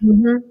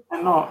 Mm-hmm.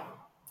 They're not.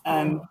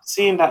 And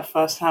seeing that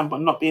firsthand,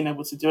 but not being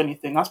able to do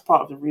anything, that's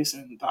part of the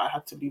reason that I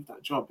had to leave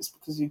that job. Is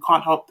because you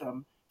can't help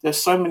them.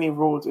 There's so many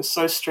rules. It's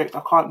so strict.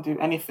 I can't do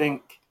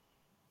anything.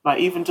 Like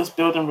even just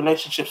building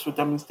relationships with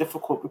them is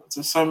difficult because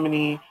there's so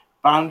many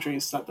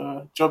boundaries that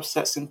the job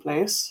sets in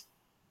place.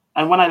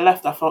 And when I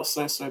left, I felt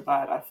so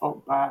bad. I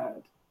felt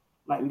bad,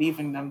 like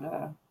leaving them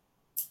there,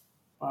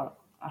 but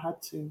I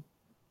had to.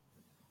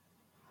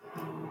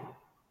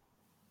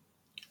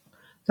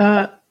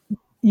 That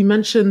you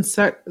mentioned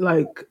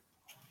like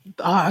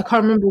I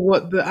can't remember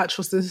what the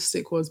actual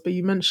statistic was, but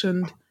you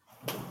mentioned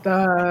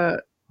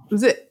the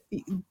was it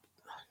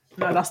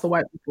no, that's the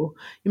white people.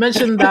 You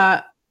mentioned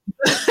that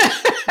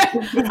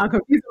I'm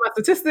confusing my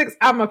statistics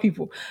and my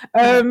people.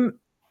 Um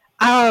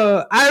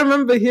I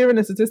remember hearing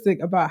a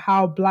statistic about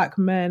how black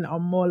men are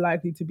more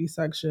likely to be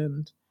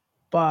sectioned,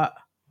 but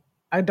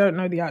I don't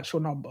know the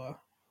actual number,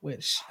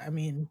 which I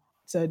mean,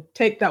 so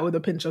take that with a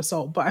pinch of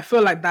salt. But I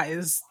feel like that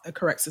is a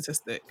correct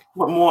statistic.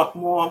 But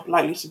more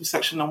likely to be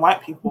sectioned than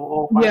white people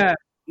or white. Yeah.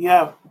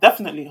 Yeah,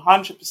 definitely,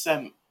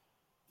 100%.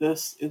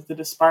 This is the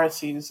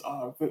disparities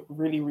are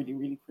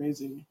really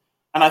crazy,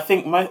 and I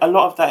think a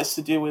lot of that is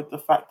to do with the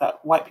fact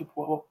that white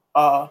people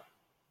are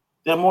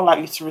they're more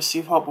likely to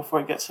receive help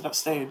before it gets to that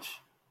stage.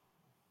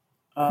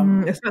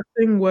 It's that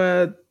thing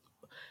where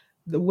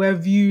we're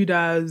viewed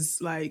as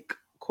like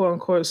quote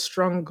unquote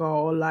stronger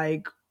or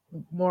like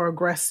more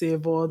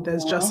aggressive, or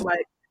there's just Mhm,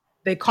 like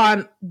they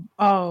can't,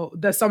 oh,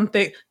 there's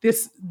something,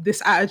 this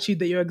attitude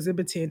that you're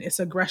exhibiting, it's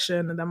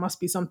aggression and there must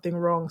be something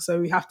wrong, so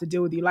we have to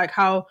deal with you. Like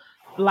how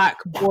black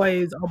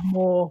boys are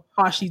more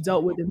harshly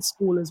dealt with in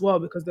school as well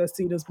because they're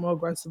seen as more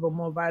aggressive or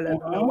more violent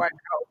than their mhm. white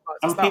counterparts.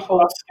 It's And that people are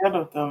whole scared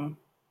of them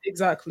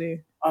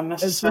exactly.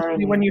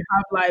 Especially when unnecessarily. you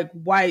have like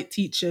white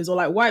teachers or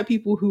like white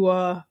people who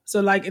are,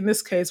 so like in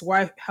this case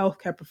white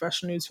healthcare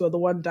professionals who are the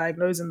one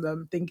diagnosing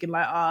them, thinking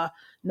like,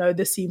 no,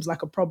 this seems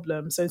like a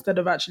problem, so instead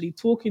of actually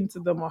talking to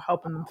them or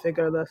helping them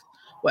figure the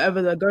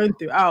whatever they're going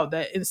through out,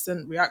 their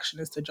instant reaction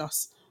is to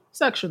just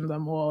section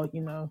them or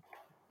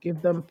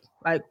give them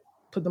like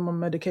put them on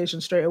medication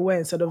straight away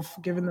instead of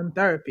giving them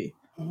therapy.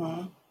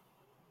 Hmm.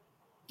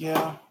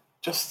 Yeah,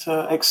 just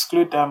to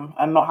exclude them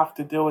and not have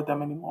to deal with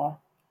them anymore.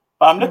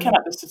 But I'm looking Mm.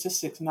 at the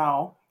statistics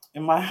now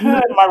in my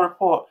Mhm. in my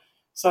report.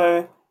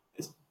 So,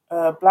 it's,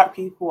 Black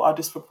people are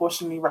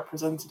disproportionately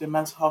represented in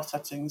mental health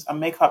settings and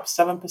make up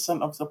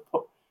 7% of the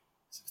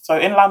so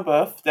in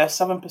Lambeth, there's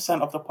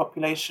 7% of the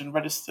population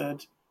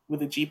registered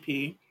with a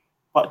GP,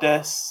 but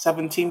there's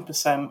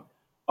 17%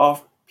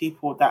 of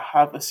people that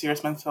have a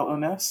serious mental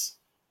illness.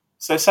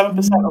 So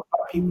 7% of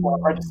Black people are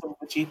Mm. registered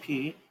with a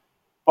GP,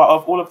 but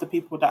of all of the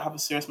people that have a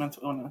serious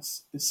mental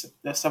illness,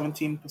 they're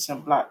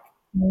 17% Black.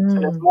 So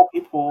there's Mm. more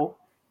people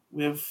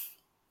with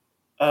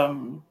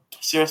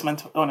serious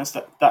mental illness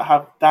that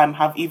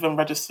have even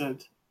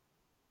registered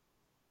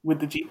with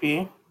the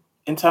GP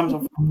in terms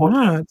of Mad.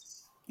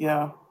 proportions.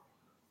 Yeah.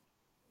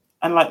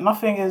 And like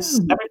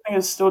Mm. everything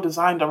is still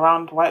designed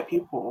around white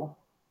people.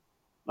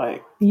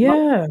 Like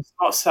Yeah. nothing's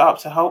not set up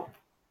to help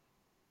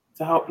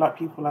black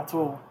people at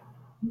all.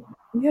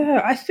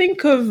 Yeah, I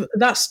think of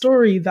that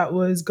story that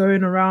was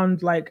going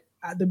around like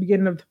at the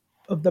beginning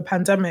of the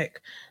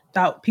pandemic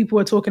that people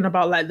were talking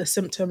about like the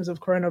symptoms of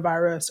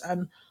coronavirus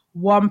and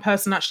one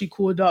person actually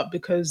called up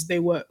because they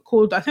were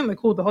called I think they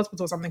called the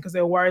hospital or something because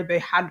they were worried they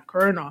had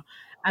corona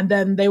and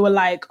then they were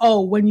like,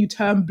 "Oh, when you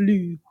turn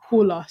blue,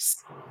 call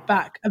us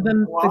back." And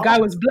then the guy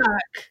Wow. was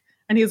black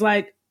and he's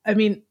like, "I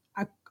mean,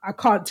 I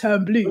can't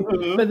turn blue."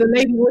 Hmm. But the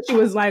lady she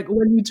was like,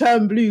 "When you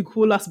turn blue,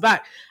 call us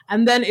back."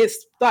 And then it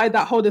started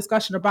that whole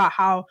discussion about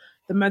how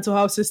the mental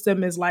health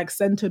system is like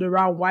centered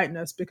around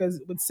whiteness because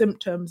with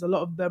symptoms, a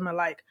lot of them are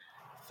like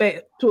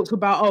talks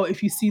about, oh,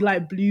 if you see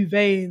like blue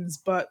veins,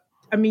 but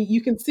I mean,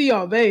 you can see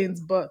our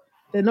veins, but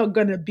they're not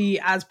going to be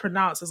as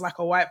pronounced as like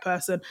a white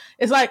person.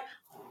 It's like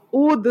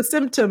all the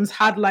symptoms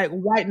had like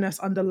whiteness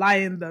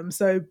underlying them.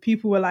 So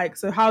people were like,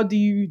 so how do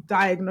you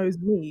diagnose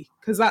me?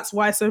 Because that's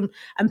why some,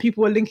 and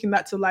people were linking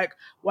that to like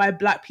why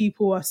black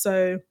people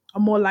are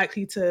more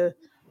likely to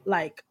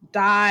like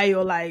die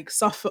or like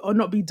suffer or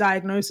not be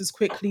diagnosed as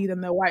quickly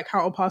than their white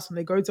counterparts when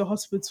they go to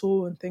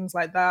hospital and things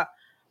like that.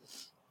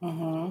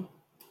 Hmm.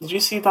 Did you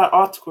see that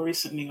article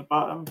recently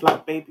about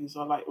black babies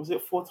are like was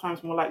it 4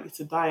 times more likely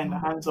to die in Oh the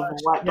my hands of a gosh.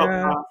 white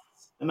Yeah. doctor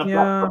than a black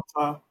Yeah.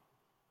 doctor?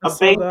 I A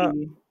saw that.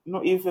 baby,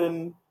 not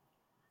even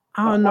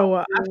I a don't know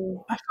what. healthy.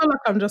 I feel like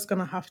I'm just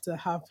gonna have to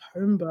have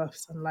home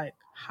births and like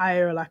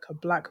hire like a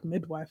black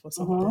midwife or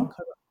something. Hmm.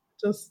 'Cause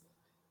just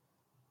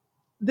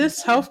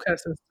this healthcare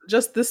system,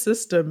 just this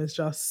system is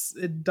just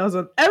it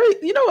doesn't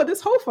you know what,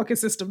 this whole fucking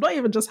system, not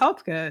even just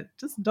healthcare,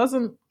 just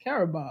doesn't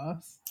care about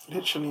us.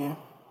 Literally,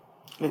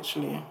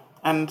 literally,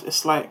 and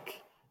it's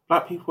like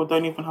black people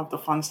don't even have the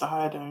funds to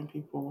hire their own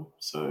people,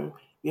 so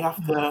we have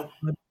to.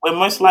 We're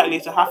most likely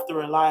to have to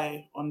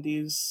rely on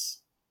these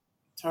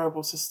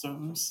terrible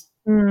systems.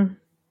 Mm,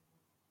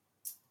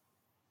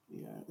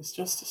 Yeah, it's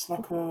just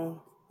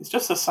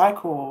a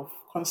cycle of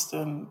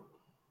constant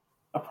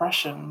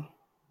oppression.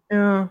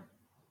 yeah.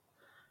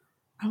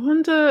 I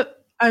wonder.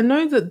 I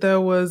know that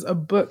there was a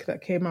book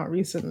that came out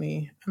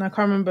recently, and I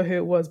can't remember who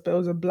it was, but it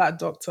was a black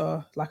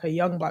doctor, like a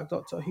young black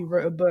doctor, who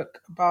wrote a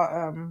book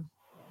about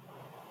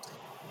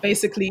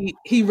basically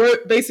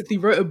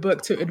wrote a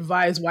book to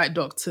advise white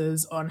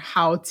doctors on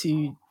how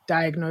to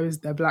diagnose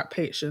their black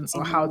patients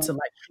or how to Hmm.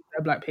 like treat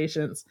their black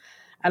patients.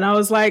 And I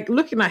was like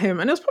looking at him,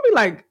 and it was probably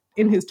like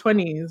in his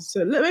 20s,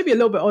 so maybe a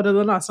little bit older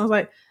than us. And I was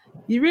like,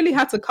 you really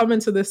had to come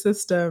into the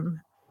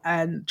system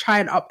and try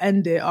and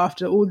upend it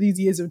after all these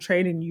years of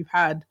training you've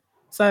had.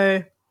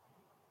 So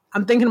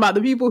I'm thinking about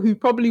the people who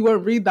probably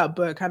won't read that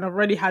book and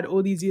already had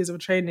all these years of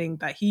training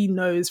that he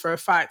knows for a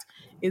fact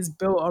is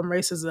built on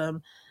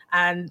racism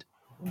and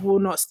will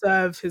not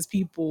serve his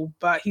people.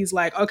 But he's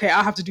like, okay,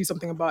 I'll have to do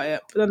something about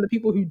it. But then the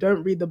people who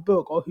don't read the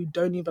book or who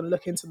don't even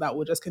look into that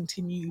will just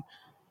continue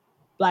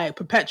like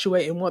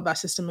perpetuating what that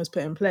system has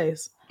put in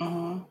place.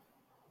 Hmm.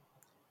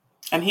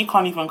 And he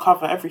can't even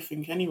cover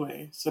everything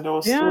anyway, so there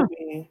will still Yeah.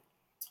 be.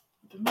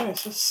 I don't know.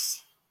 It's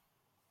just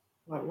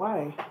like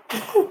why,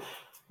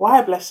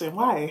 why bless him?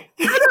 Why?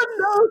 I don't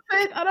know,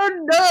 Sid. I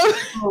don't know.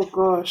 Oh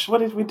gosh, what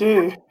did we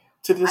do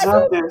to I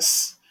deserve don't.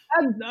 this?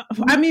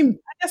 I mean,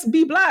 I guess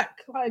be black.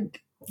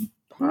 Like,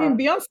 I mean, Bruh.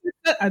 Beyonce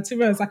said, and to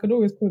be honest, I could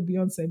always quote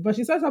Beyonce, but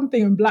she said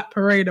something in Black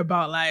Parade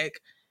about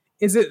like,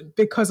 is it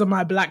because of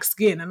my black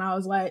skin? And I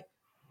was like,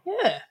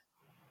 yeah,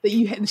 that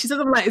you. She said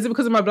something like, is it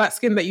because of my black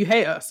skin that you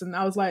hate us? And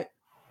I was like,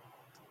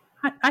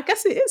 I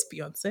guess it is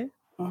Beyonce.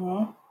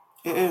 Hmm.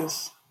 It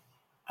is,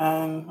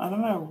 and I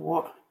don't know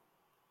what,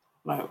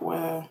 like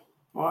where.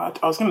 Well,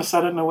 I was gonna say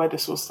I don't know where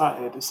this all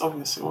started. It's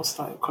obviously all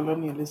started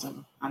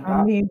colonialism and I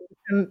that. mean,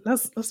 and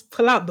let's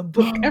pull out the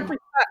book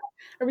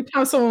every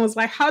time someone was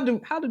like, how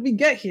did we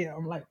get here?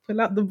 I'm like,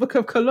 pull out the book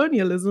of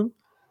colonialism.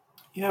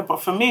 Yeah,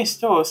 but for me,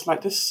 still, it's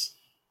like this.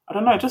 I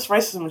don't know, just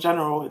racism in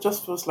general. It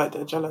just feels like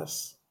they're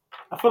jealous.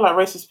 I feel like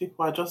racist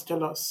people are just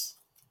jealous.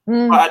 But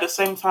Mm, at the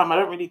same time, I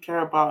don't really care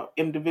about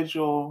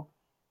individual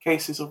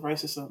cases of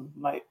racism.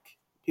 Like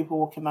people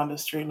walking down the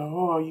street, like,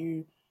 "Oh, are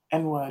you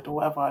N word or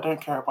whatever?" I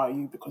don't care about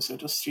you because you're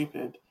just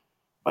stupid.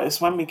 But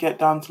it's when we get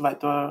down to like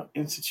the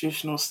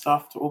institutional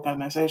stuff, the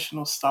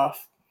organizational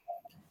stuff,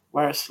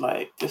 where it's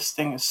like this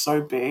thing is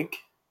so big.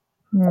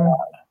 mm.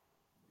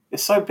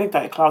 It's so big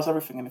that it clouds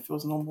everything and it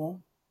feels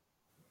normal.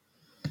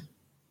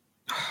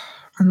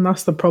 And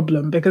that's the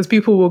problem because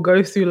people will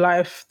go through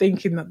life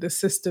thinking that the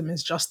system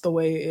is just the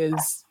way it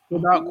is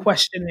without Hmm.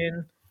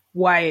 questioning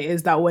why it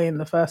is that way in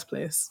the first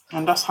place.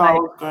 And that's how I Like,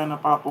 was going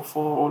about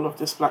before all of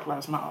this Black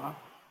Lives Matter.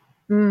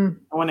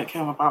 mm, And when it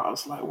came about, I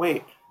was like,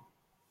 wait,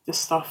 this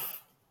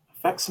stuff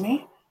affects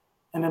me?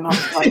 And then I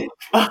was like,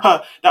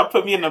 that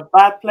put me in a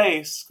bad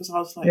place because I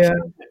was like,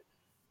 yeah,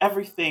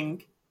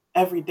 everything,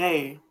 every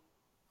day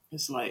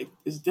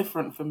is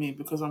different for me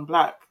because I'm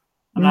black.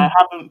 And I mm,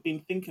 haven't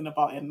been thinking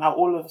about it. Now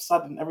all of a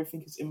sudden,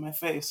 everything is in my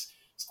face.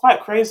 It's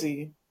quite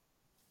crazy.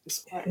 It's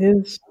quite. it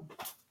is.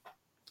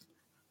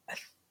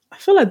 I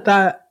feel like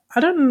that.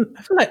 I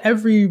feel like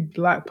every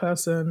black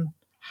person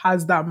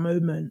has that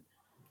moment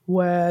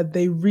where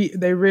they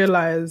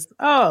realize,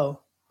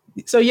 oh,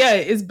 so yeah,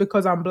 it is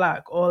because I'm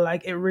black, or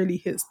like it really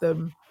hits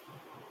them.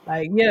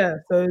 Like, yeah,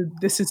 so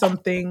this is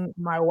something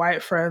my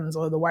white friends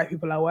or the white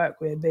people I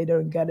work with, they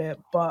don't get it.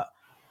 But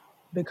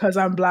because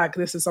I'm black,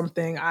 this is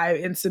something I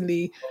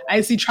instantly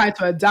try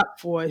to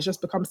adapt for. It's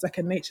just become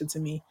second nature to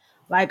me.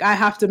 Like I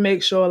have to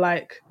make sure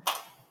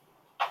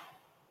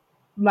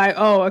like,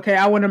 oh, okay,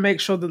 I want to make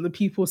sure that the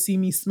people see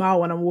me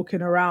smile when I'm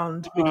walking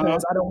around Mhm,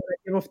 because I don't want to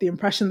give off the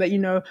impression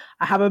that,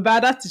 I have a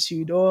bad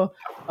attitude, or,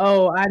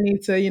 oh, I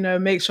need to,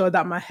 make sure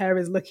that my hair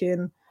is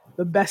looking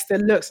the best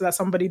it looks so that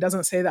somebody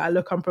doesn't say that I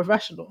look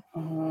unprofessional.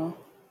 mhm.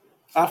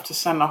 I have to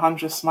send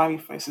 100 smiley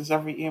faces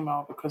every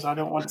email because I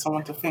don't want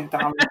someone to think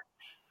that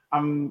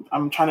I'm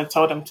trying to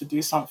tell them to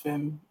do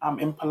something. I'm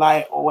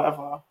impolite or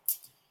whatever.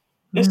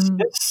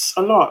 Mm, It's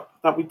a lot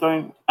that we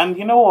don't. And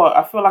you know what?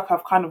 I feel like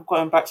I've kind of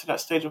gotten back to that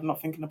stage of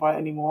not thinking about it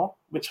anymore,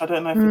 which I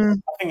don't know if it's.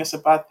 mm. I think it's a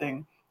bad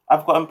thing.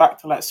 I've gotten back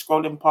to like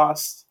scrolling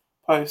past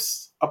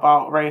posts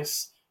about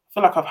race. I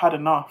feel like I've had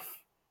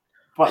enough.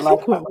 I But like,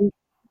 think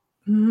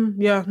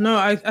yeah, no,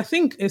 I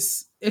think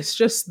it's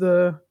just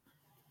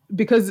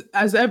because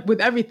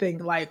with everything,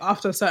 like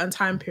after a certain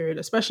time period,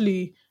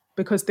 especially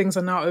because things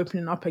are now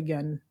opening up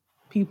again,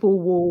 people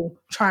will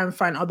try and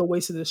find other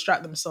ways to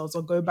distract themselves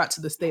or go back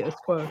to the status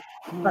quo.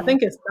 So I mm,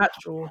 think it's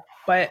natural,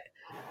 but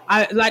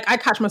I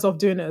catch myself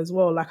doing it as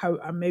well. Like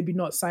I'm maybe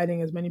not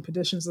signing as many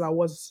petitions as I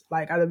was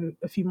like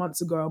a few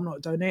months ago. I'm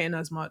not donating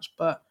as much,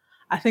 but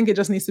I think it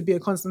just needs to be a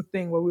constant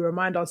thing where we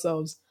remind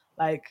ourselves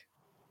like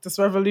this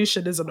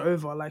revolution isn't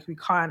over. Like we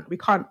can't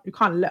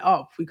let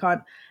up. We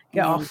can't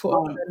get no, our we foot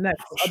over can't the neck.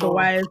 for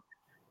sure. Otherwise,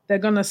 they're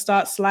gonna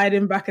start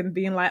sliding back and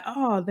being like,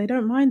 "Oh, they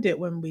don't mind it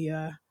when we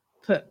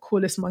put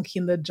coolest monkey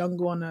in the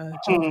jungle on a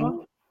jumper.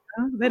 Mm,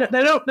 Huh? They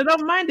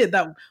don't mind it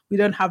that we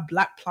don't have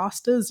black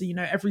plasters.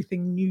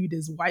 Everything nude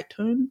is white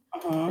tone.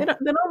 They mhm,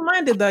 don't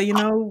mind it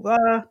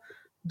that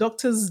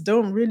doctors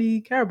don't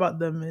really care about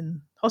them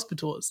in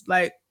hospitals.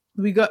 Like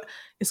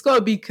it's got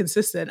to be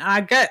consistent. And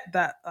I get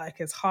that like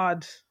it's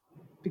hard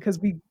because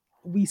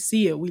we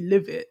see it, we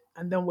live it,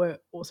 and then we're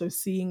also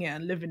seeing it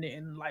and living it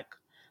in like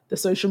the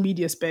social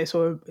media space,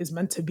 or is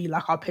meant to be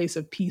like our place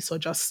of peace or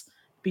just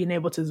being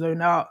able to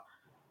zone out.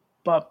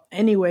 But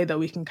any way that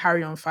we can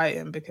carry on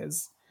fighting,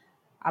 because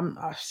I'm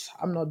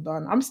not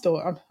done.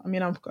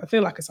 I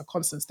feel like it's a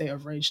constant state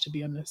of rage. To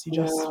be honest, you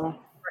just yeah.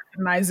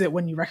 recognize it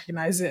when you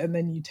recognize it, and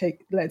then you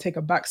let it take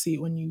a backseat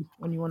when you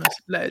want to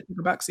let it take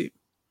a backseat.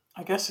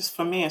 I guess it's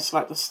for me. It's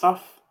like the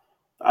stuff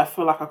that I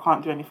feel like I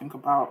can't do anything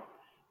about.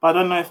 But I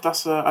don't know if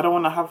that's a. I don't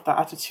want to have that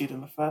attitude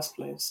in the first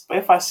place. But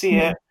if I see Mm.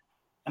 it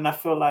and I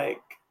feel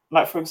like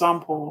for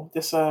example,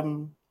 this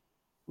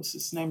what's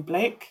his name,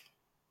 Blake?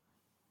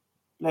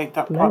 Like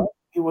that part, Blame.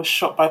 he was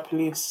shot by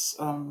police.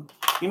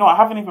 I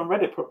haven't even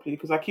read it properly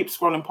because I keep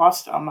scrolling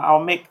past it. I'm like,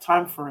 I'll make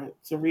time for it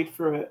to read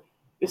through it.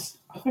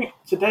 I think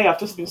today I've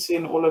just been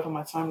seeing it all over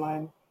my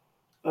timeline.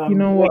 You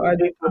know Blake what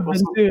Jacob I've or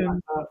been something doing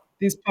like that.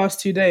 these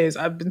past 2 days?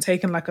 I've been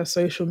taking like a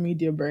social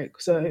media break.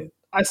 So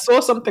I saw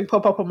something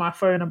pop up on my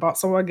phone about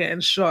someone getting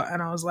shot,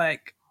 and I was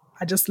like,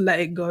 I just let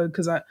it go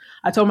because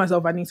I told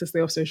myself I need to stay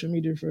off social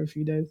media for a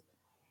few days.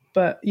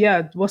 But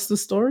yeah, what's the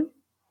story?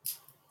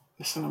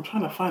 Listen, I'm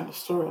trying to find the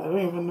story. I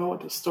don't even know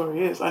what the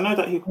story is. I know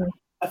that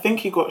I think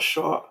he got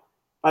shot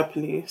by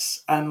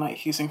police and like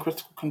he's in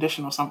critical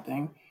condition or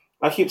something.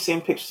 I keep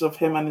seeing pictures of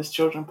him and his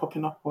children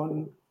popping up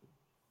on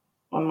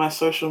my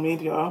social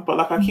media, but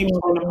like I keep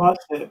scrolling Oh, past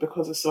it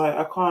because it's like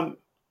I can't.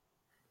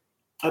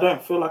 I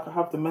don't feel like I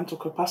have the mental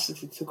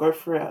capacity to go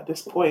through it at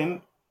this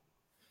point,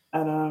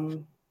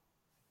 and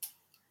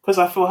because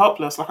I feel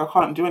helpless, like I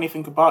can't do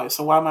anything about it.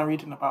 So why am I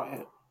reading about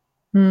it?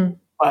 mm,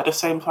 But at the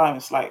same time,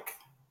 it's like,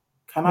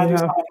 can I you do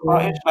have something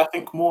about it? to. Should I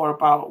think more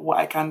about what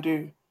I can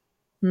do?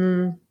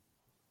 Mm.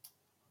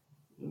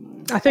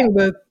 You know? I think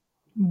that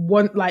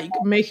one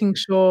like making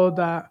sure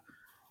that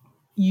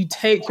you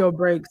take your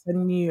breaks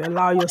and you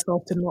allow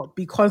yourself to not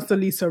be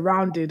constantly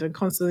surrounded and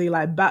constantly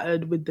like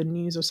battered with the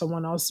news of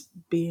someone else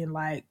being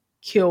like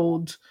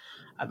killed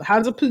at the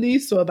hands of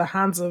police or the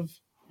hands of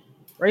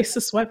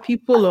racist white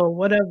people or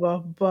whatever.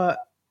 But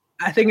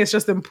I think it's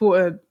just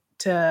important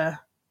to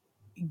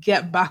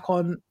get back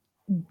on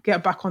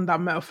get back on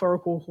that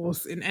metaphorical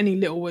horse in any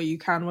little way you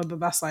can, whether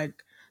that's like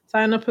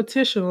signing a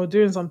petition or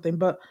doing something.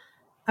 But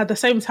at the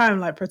same time,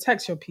 like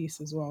protect your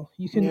peace as well.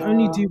 You can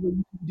only Yeah. do what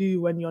you can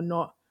do when you're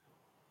not,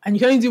 and you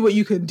can only do what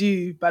you can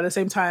do, but at the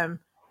same time,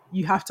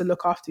 you have to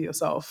look after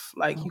yourself.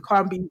 Like you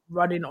can't be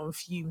running on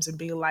fumes and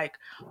being like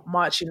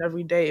marching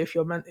every day if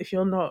you're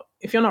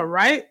not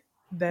right,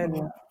 then Yeah.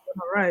 you're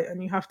not right,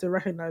 and you have to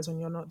recognize when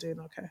you're not doing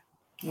okay.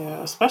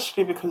 Yeah,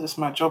 especially because it's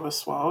my job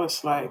as well.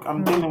 It's like I'm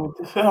Mm. dealing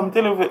with I'm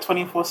dealing with it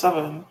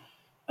 24/7,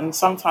 and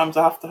sometimes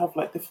I have to have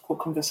like difficult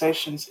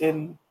conversations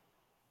in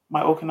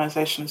my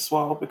organization as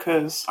well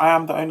because I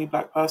am the only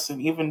black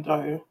person, even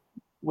though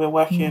we're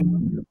working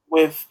Mm.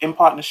 with in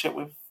partnership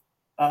with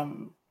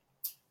um,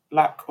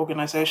 black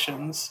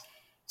organizations.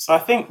 So I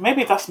think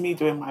maybe that's me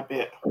doing my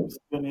bit. To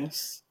be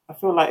honest, I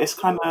feel like it's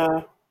kind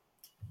of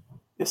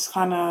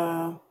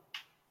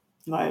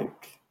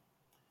like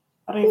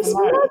I don't even It's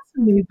know. mad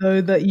to me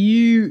though that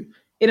you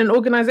in an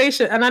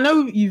organization, and I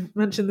know you've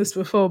mentioned this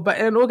before, but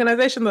in an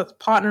organization that's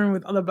partnering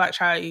with other black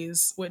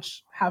charities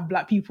which have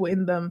black people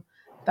in them,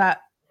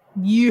 that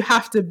you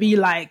have to be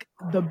like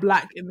the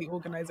black in the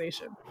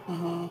organization.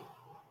 Hmm.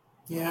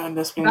 Yeah, and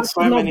there's been That so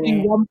should not be many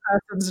one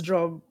person's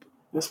job.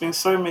 there's been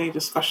so many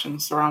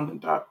discussions surrounding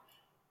that,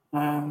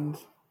 and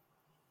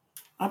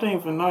I don't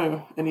even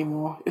know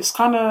anymore. It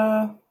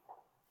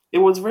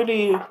was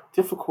really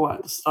difficult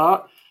at the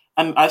start,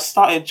 and I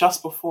started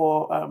just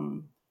before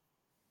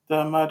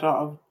the murder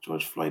of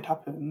George Floyd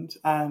happened,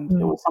 and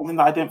it Mm. was something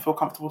that I didn't feel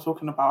comfortable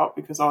talking about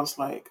because I was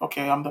like,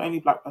 okay, I'm the only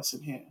black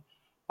person here,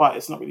 but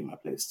it's not really my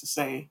place to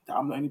say that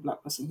I'm the only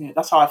black person here.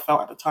 That's how I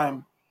felt at the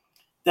time.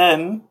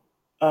 Then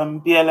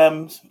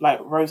BLM like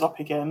rose up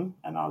again,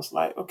 and I was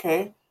like,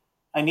 okay,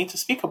 I need to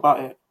speak about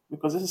it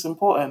because this is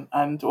important.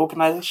 And the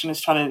organization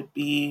is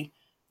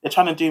they're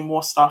trying to do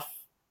more stuff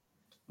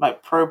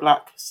like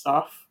pro-black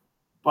stuff,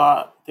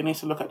 but they need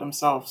to look at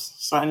themselves.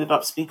 So I ended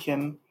up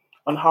speaking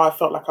on how I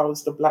felt like I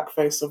was the black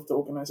face of the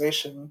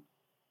organization,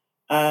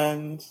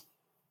 and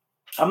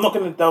I'm not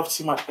going to delve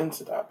too much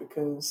into that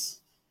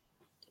because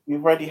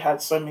we've already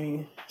had so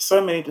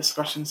many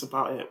discussions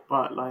about it.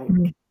 But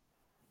Mm. like,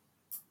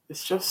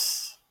 it's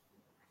just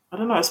I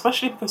don't know,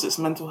 especially because it's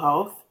mental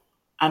health,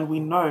 and we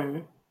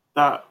know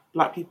that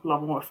black people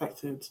are more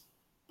affected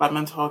by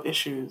mental health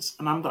issues,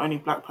 and I'm the only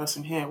black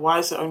person here. Why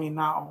is it only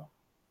now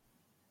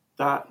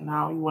that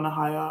now you want to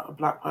hire a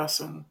black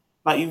person?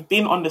 Like you've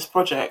been on this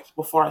project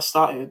before I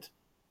started.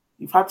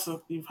 You've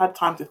had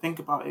time to think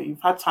about it.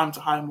 You've had time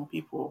to hire more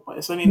people, but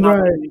it's only now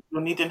that Right.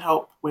 you're needing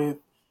help with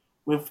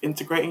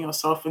integrating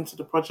yourself into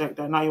the project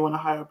that now you want to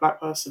hire a black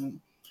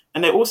person.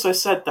 And they also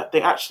said that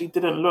they actually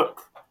didn't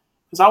look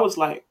because I was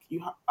like,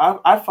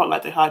 I felt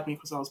like they hired me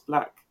because I was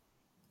black,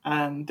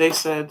 and they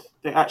said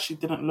they actually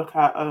didn't look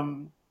at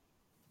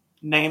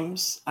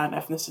names and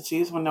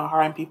ethnicities when they were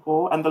hiring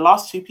people. And the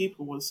last two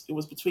people it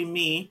was between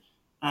me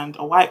and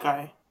a white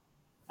guy,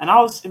 and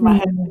I was in my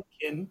head Mm.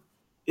 thinking,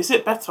 is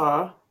it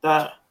better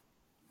that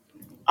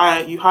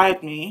I you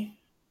hired me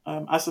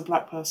as a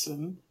black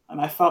person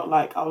and I felt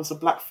like I was a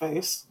black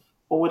face,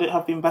 or would it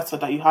have been better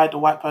that you hired a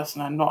white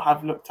person and not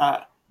have looked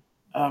at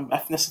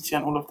ethnicity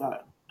and all of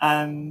that?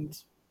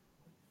 And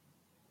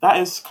that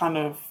is kind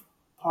of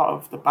part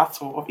of the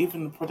battle of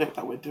even the project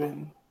that we're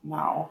doing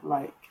now.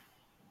 Like,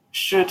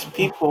 should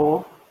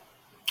people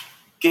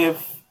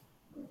give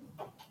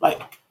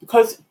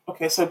because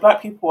okay, so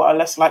black people are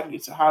less likely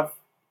to have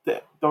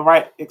the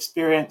right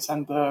experience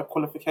and the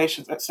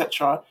qualifications,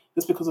 etc.,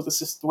 just because of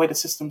the way the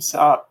system's set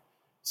up.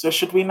 So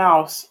should we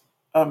now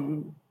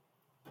um,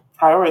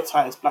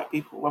 prioritize black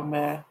people when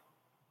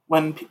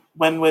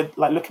we're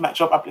like looking at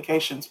job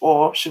applications,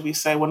 or should we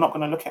say we're not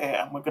going to look at it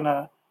and we're going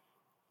to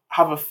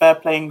have a fair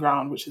playing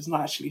ground, which is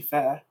not actually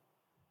fair?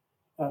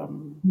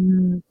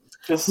 Mm.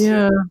 Because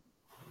Yeah,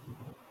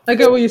 I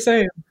get what you're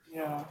saying.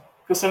 yeah,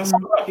 because then some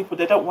Mm. black people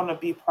they don't want to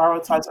be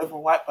prioritized over a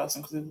white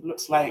person because it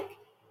looks like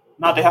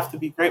now they have to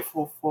be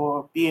grateful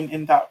for being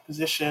in that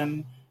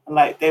position, and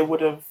like they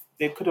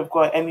could have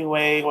got it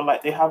anyway, or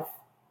like they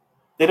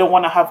don't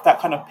want to have that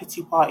kind of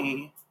pity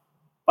party,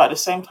 but at the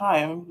same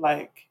time,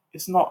 like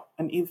it's not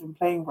an even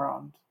playing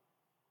ground.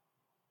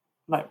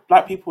 Like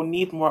black people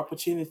need more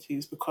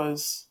opportunities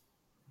because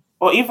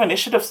or even it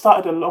should have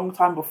started a long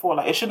time before.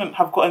 Like it shouldn't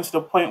have gotten to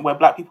the point where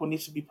black people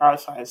need to be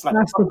prioritized. Like the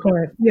That's the government,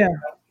 point. Yeah.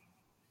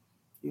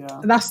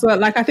 yeah. That's the,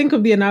 like I think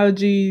of the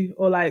analogy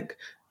or like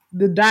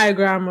the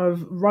diagram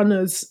of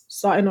runners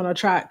starting on a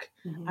track.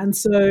 Hmm. And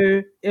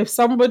so if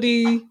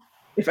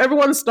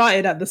everyone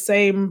started at the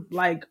same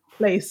like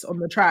place on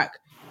the track,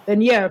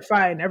 then yeah,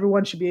 fine.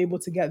 Everyone should be able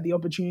to get the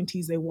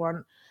opportunities they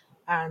want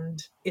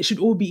and it should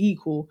all be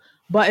equal.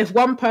 But if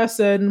one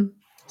person,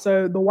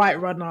 so the white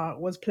runner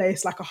was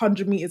placed like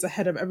 100 meters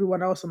ahead of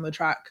everyone else on the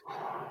track,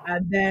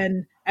 and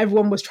then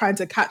everyone was trying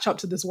to catch up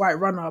to this white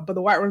runner, but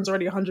the white runner's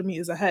already 100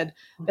 meters ahead,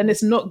 then Hmm.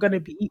 it's not going to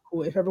be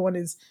equal if everyone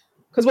is,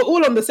 because we're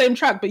all on the same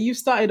track, but you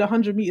started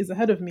 100 meters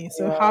ahead of me.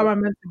 So how Yeah, am I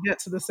meant to get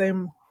to the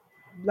same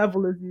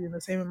level as you in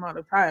the same amount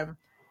of time?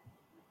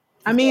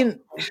 I mean,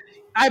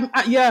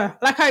 exactly. yeah,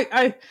 like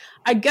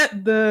I get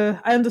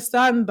I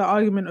understand the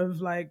argument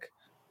of like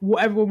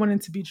what everyone wanting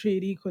to be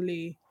treated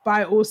equally, but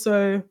I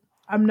also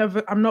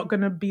I'm not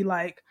gonna be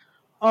like,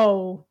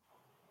 oh,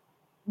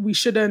 we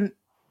shouldn't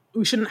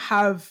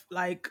have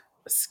like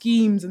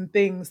schemes and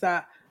things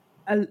that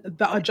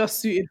are just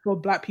suited for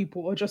Black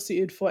people or just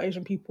suited for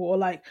Asian people or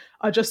like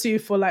are just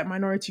suited for like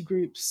minority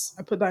groups.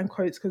 I put that in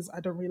quotes because I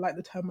don't really like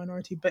the term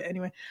minority, but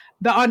anyway,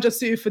 that aren't just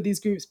suited for these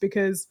groups,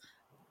 because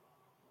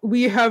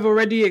we have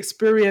already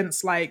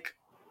experienced like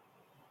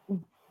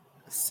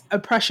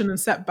oppression and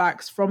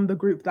setbacks from the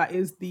group that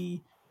is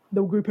the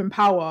group in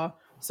power.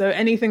 So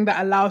anything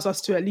that allows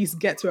us to at least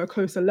get to a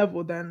closer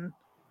level, then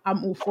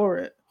I'm all for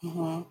it. Mm-hmm.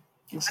 And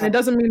it Exactly.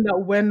 doesn't mean that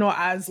we're not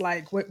as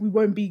like we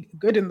won't be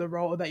good in the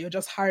role, or that you're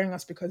just hiring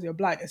us because you're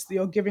Black. It's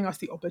you're giving us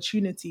the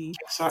opportunity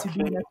to be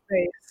in Exactly. a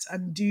space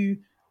and do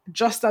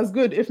just as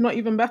good, if not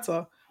even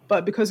better.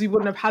 But because we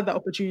wouldn't have had that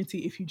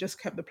opportunity if you just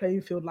kept the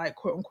playing field like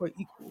quote unquote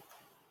equal.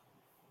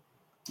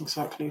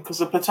 Exactly. Because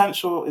the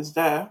potential is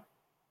there.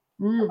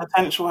 The Mm.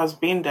 potential has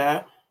been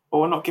there, but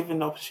we're not given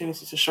the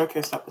opportunity to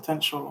showcase that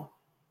potential.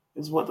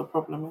 Is what the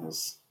problem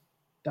is.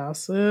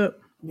 That's it.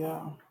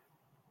 Yeah,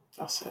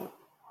 that's it.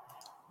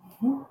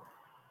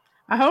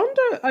 I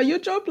wonder, are your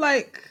job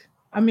like?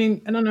 I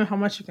mean, I don't know how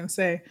much you can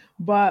say,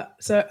 but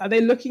so are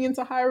they looking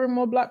into hiring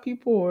more Black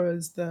people, or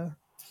is the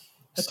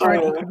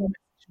current So, economic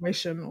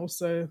situation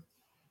also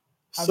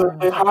having so an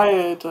they effect?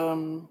 hired.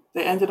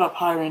 They ended up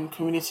hiring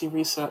community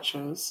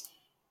researchers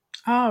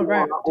Oh, who are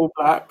right. all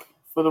Black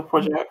for the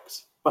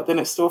project, but then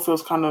it still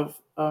feels kind of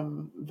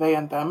they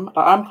and them.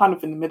 Like I'm kind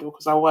of in the middle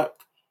because I work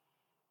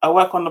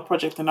on the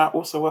project and I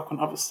also work on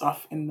other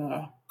stuff in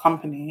the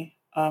company.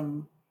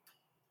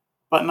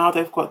 But now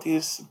they've got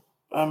these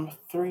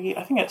three.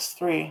 I think it's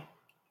three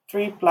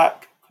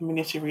Black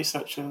community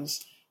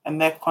researchers,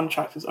 and their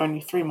contract is only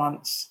 3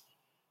 months.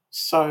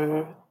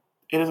 So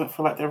it doesn't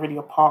feel like they're really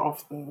a part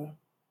of the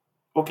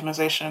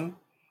organization.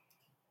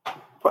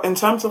 But in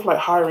terms of like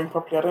hiring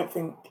properly, I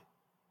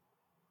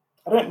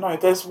don't know.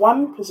 There's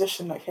one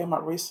position that came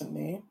up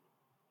recently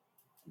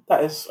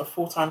that is a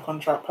full time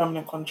contract,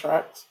 permanent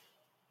contract.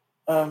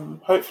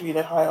 Hopefully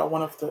they hire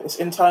one of the. It's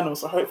internal,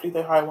 so hopefully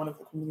they hire one of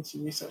the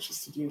community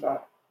researchers to do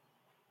that.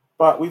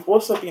 But we've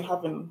also been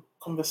having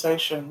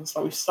conversations.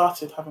 Like we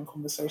started having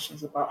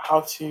conversations about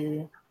how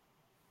to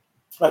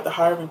like the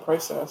hiring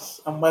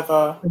process and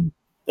whether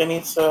they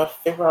need to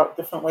figure out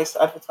different ways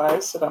to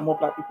advertise so that more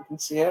Black people can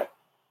see it,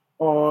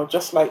 or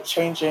just like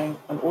changing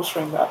and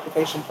altering the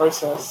application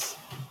process.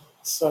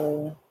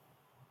 So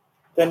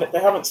then they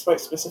haven't spoke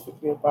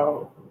specifically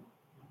about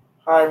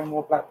hiring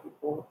more Black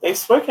people. They've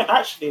spoken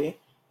actually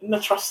in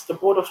the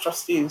board of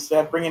trustees.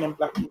 They're bringing in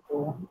Black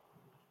people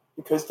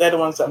because they're the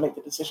ones that make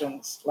the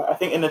decisions. Like I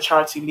think in the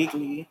charity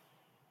legally,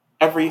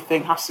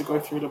 everything has to go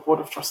through the board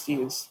of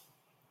trustees.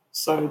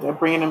 So they're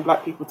bringing in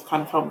Black people to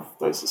kind of help with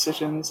those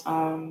decisions.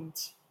 And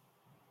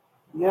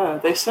yeah,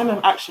 they send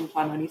an action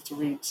plan I need to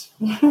read.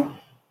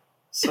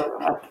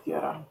 So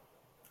yeah,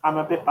 I'm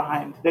a bit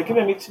behind. They're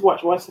giving me too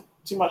much work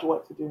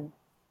to do.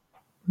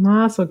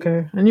 No, that's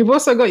okay. And you've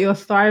also got your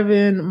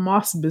thriving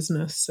mask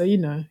business, so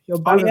you're Oh yeah,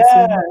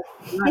 balancing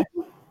life.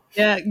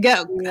 Yeah,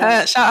 get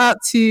yeah. her shout out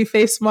to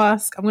Face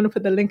Mask. I'm gonna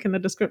put the link in the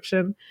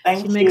description. She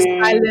Thank makes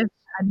you. stylish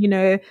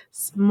and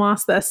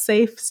masks that are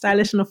safe,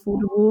 stylish, and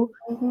affordable.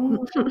 Mhm.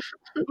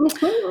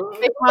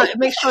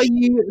 Make sure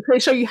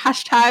you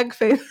hashtag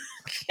Face.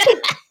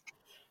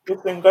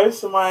 Listen, go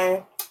to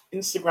my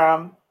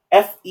Instagram,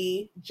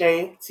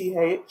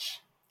 FEJTH.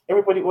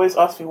 Everybody always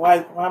asks me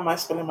why am I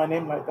spelling my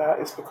name like that?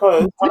 It's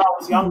because when I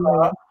was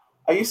younger,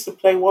 I used to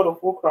play World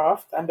of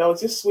Warcraft, and there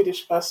was this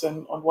Swedish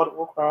person on World of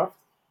Warcraft,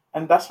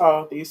 and that's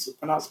how they used to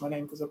pronounce my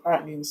name. Because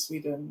apparently in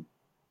Sweden,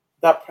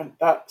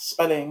 that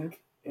spelling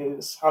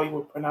is how you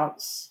would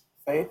pronounce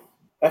Faith,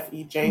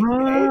 FEJTH,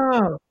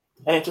 Wow,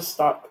 and it just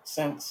stuck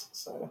since.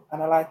 So,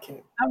 and I like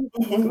it. I'm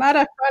glad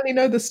I finally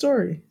know the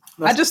story.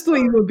 I That's just thought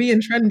you were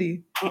being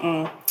trendy.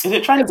 mm-mm. Is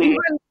it 'Cause trendy? even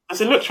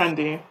Does it look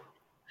trendy?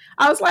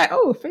 I was like,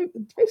 oh,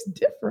 Faith's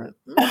different.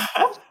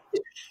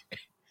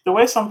 The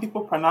way some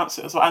people pronounce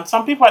it as well, and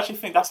some people actually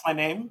think that's my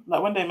name.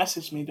 Like when they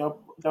message me, they'll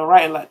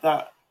write it like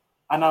that,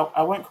 and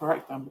I won't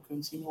correct them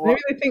because you know Maybe what?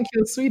 they think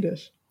you're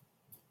Swedish.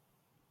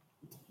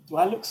 Do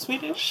I look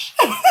Swedish?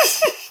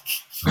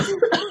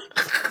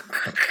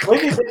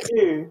 Maybe they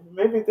do.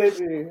 Maybe they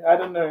do. I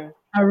don't know.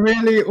 I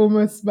really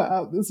almost spat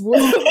out this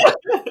water.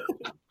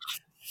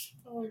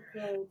 Oh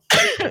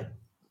god.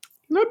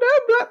 No, there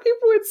are Black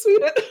people in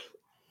Sweden.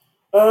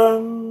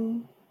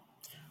 Um,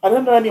 I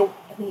don't know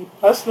any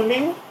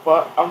personally,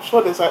 but I'm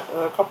sure there's like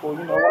a couple.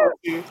 You know, one or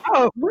two.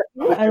 Oh,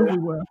 we're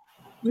everywhere.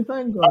 We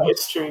thank That God.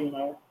 is true. You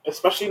know,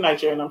 especially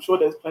Nigerian. I'm sure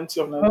there's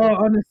plenty of Oh, Nigerian.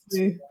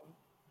 honestly,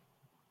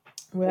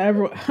 we're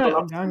everywhere. People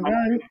love to Gang, gang.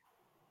 migrate.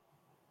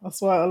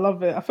 That's why I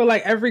love it. I feel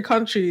like every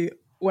country,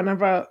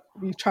 whenever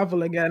we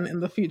travel again in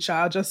the future,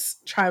 I'll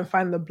just try and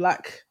find the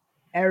Black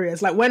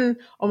areas. Like when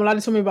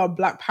Omalade told me about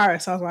Black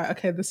Paris, I was like,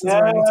 okay, this is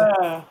where I need to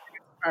Yeah.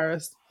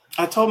 Paris.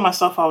 I told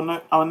myself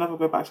I'll never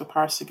go back to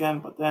Paris again,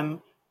 but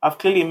then I've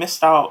clearly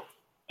missed out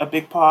a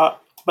big part.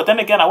 But then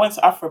again, I went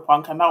to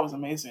Afropunk and that was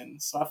amazing.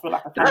 So I feel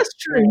like I kind of That's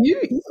true.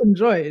 You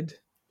enjoyed.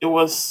 It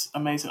was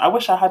amazing. I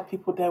wish I had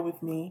people there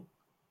with me,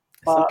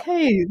 It's but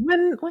okay.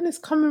 When it's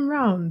coming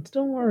round,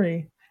 don't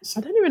worry. it's-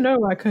 I don't even know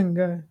where I can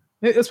go.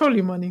 It's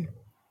probably money.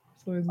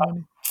 It's always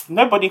money.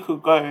 nobody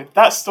could go.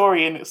 That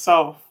story in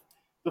itself,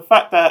 the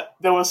fact that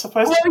there was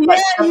supposed Oh to be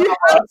like yeah, seven you of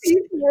have us.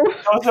 people.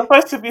 There was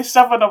supposed to be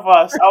seven of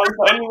us. I was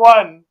the only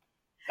one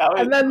that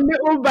was And then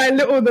little by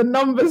little the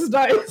numbers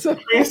started to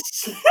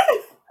increased.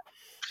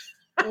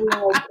 Oh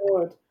my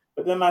god!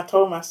 But then I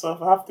told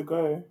myself I have to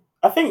go.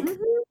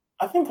 Mhm.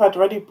 I think I'd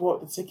already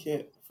bought the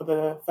ticket for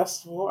the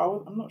festival.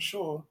 I'm not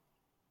sure.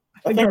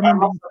 I I think I think I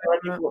remember must you have saying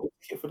already that. bought the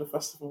ticket for the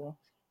festival.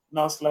 And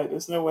I was like,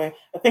 there's no way.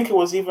 I think it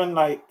was even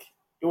like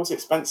it was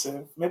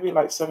expensive, maybe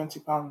like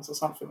 £70 or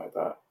something like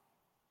that.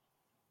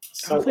 I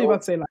So thought you were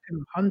about to say like in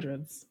the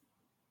hundreds.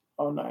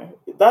 oh no,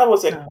 that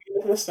was No.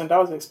 listen. That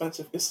was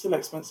expensive. It's still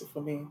expensive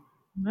for me.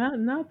 No,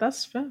 no,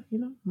 that's fair.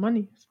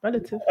 Money is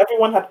relative.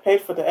 Everyone had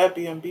paid for the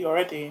Airbnb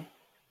already,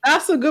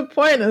 That's a good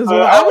point as so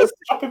well. I was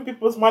dropping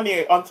people's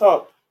money on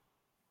top.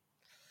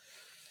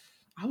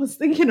 I was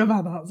thinking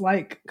about that. I was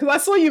like, because I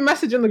saw you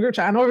message in the group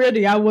chat, and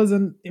already I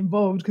wasn't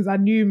involved because I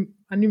knew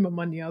my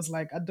money. I was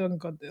like, I don't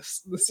got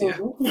this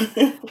year.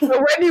 Mhm. So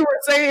when you were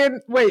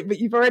saying, wait, but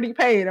you've already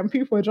paid, and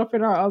people were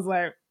dropping out, I was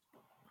like,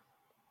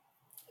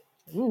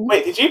 ooh.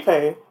 Wait, did you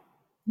pay?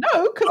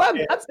 No, because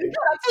Okay, I told okay.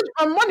 you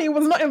my money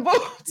was not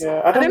involved.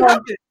 Yeah, I I don't didn't have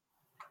know. it.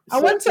 I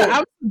So went to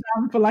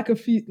Amsterdam for like a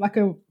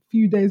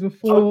few days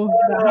oh before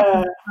that yeah,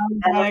 happened. I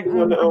was I like,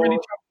 remember I'm ready.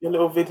 your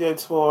little video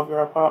tour of your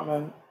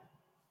apartment.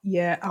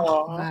 Yeah. Oh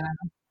Oh, man,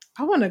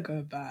 I want to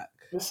go back.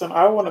 listen,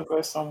 I want to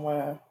go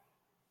somewhere.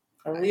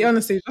 I Yeah, really.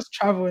 honestly, just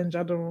travel in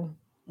general.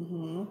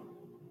 Hmm.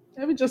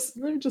 Let me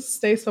just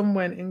stay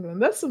somewhere in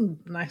England. There's some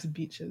nice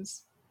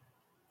beaches,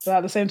 but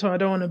at the same time, I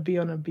don't want to be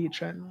on a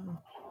beach right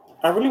now.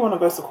 I really want to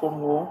go to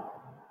Cornwall.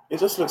 It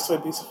just looks so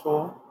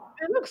beautiful.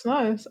 It looks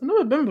nice. I've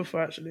never been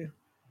before actually.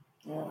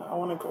 Yeah, I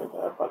want to go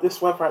there. But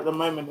this weather at the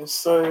moment is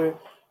so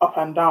up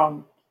and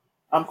down.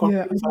 I'm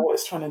Yeah, confused on what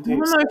it's trying to I do. don't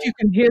So know if you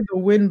can hear the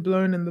wind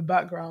blowing in the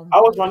background, I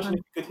was but wondering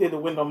if you could hear the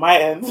wind on my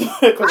end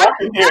because I I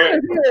can can hear kind it.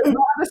 of hear it.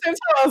 But at the same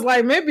time, I was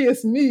like, maybe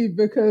it's me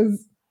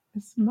because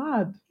it's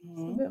mad.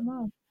 It's a Mhm. bit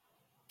mad.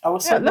 I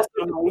was so Yeah, lucky let's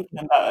on look the at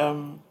weekend that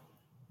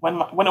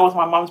when it was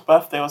my mum's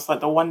birthday, it was like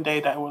the one day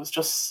that it was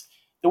just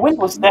the wind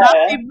was there.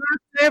 Happy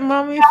birthday,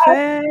 mommy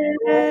Happy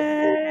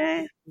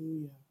Faye.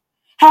 birthday,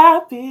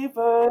 happy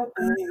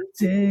birthday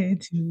to you. Day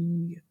to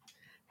you.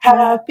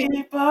 Happy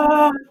Happy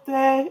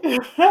birthday.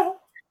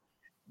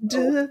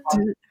 That was do,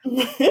 do.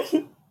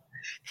 fun.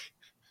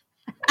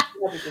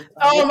 We had a good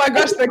time. Oh my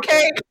gosh, the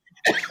cake.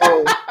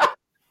 Oh,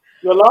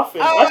 you're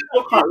laughing. Oh, I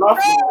still can't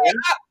laugh, you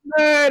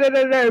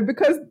know. no.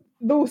 Because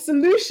the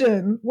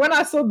solution, when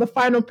I saw the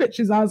final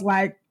pictures, I was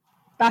like,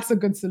 that's a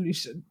good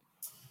solution.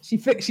 She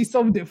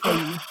solved it for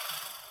you.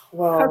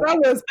 Because Well,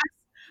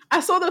 I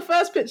saw the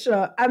first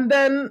picture, and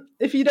then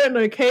if you don't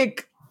know,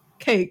 cake,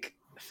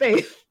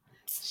 Faith,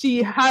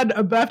 she had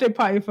a birthday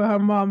party for her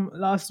mom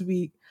last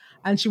week,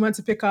 and she went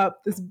to pick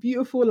up this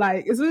beautiful,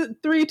 like, is it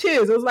 3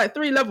 tiers? It was like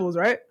 3 levels,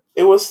 right?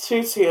 it was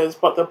two tiers,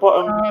 but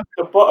Uh,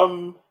 the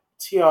bottom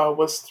tier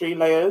was three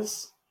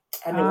layers,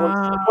 and it was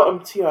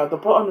uh, the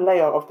bottom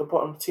layer of the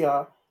bottom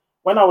tier.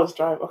 When I was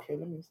driving, okay,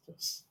 let me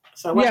just.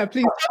 So yeah,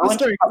 please I tell the went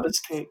to story. cut this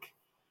cake.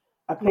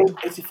 I paid Yeah.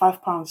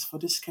 £85 for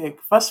this cake.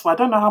 First of all, I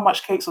don't know how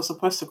much cakes are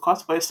supposed to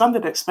cost, but it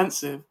sounded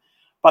expensive.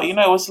 But you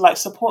know, it was like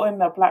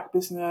supporting a black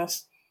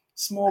business,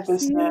 small I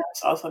see business. it.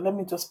 I was like, let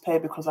me just pay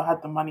because I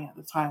had the money at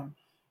the time.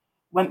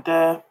 Went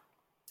there,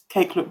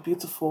 cake looked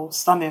beautiful,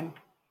 stunning.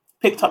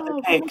 Picked up the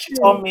Oh, cake. thank She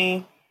you. told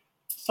me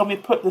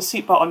put the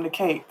seatbelt on the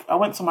cake. I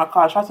went to my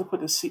car. I tried to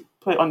put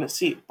it on the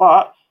seat,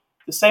 but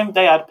the same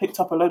day I'd picked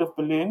up a load of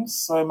balloons,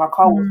 so my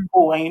car was Mm.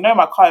 full. And you know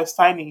my car is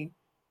tiny.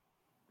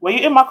 Were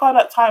you in my car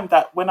that time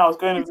that when I was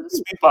going over the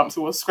speed bumps,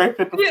 it was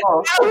scraping the Yeah,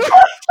 floor?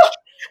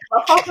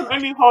 My car can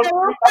only hold I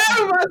three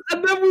passengers. remember.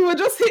 And then we were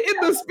just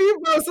hitting the speed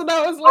bumps, and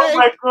I was Oh like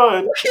my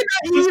god! looking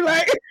at Just- you,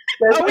 like,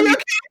 There's are we only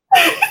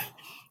okay?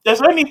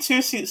 there's only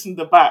two seats in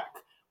the back,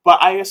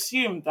 but I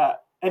assume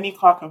that any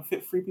car can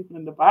fit three people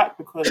in the back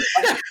because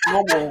that's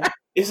normal.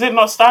 Is it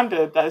not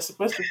standard that it's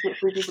supposed to fit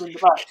three people in the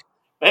back?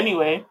 But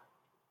anyway,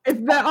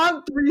 If there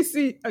aren't 3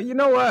 seats, you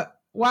know what?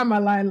 Why am I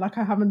lying? Like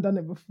I haven't done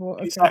it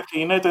before. Okay. exactly.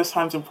 You know those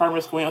times in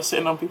primary school when you're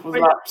sitting on people's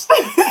But laps.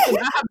 listen,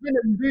 I have been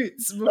in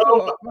boots Oh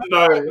before.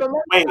 no! My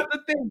mom Wait. had the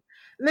thing.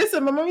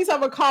 Listen, my mom used to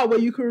have a car where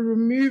you could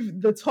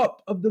remove the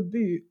top of the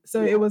boot.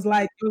 So Yeah. it was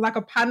like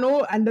a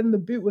panel, and then the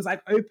boot was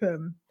like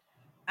open.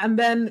 And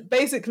then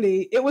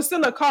basically it was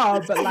still a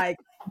car, but like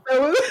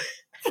there was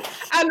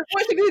and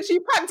what she did, she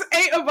packed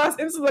 8 of us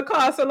into the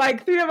car. So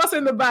like 3 of us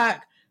in the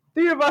back,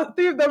 3 of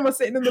them were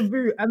sitting in the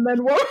boot, and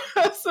then one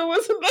person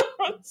was in the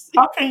front seat.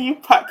 How can you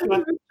pack your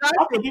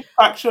How can Distracted. you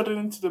pack children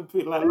into the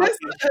boot like luggage?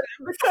 Listen,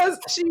 because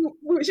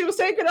she was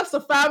taking us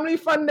to family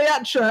fun day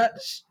at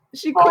church.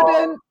 She Oh,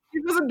 couldn't.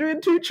 She wasn't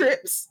doing 2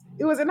 trips.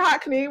 It was in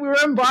Hackney. We were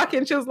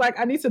embarking. She was like,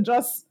 "I need to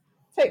just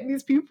take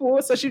these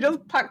people," so she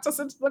just packed us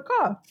into the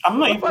car I'm for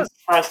not the even fun.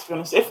 surprised to be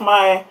honest.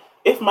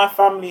 If my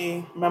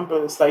family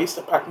members that used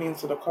to pack me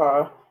into the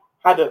car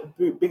had a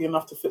boot big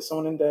enough to fit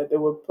someone in there, they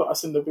would put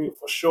us in the boot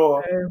for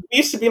sure. It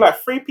used to be like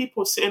 3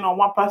 people sitting on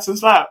one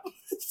person's lap.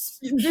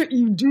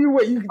 You do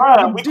what you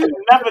Bruh, we do. could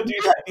never do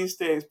that these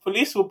days.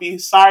 Police will be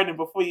sirening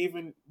before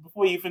you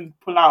even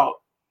pull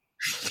out.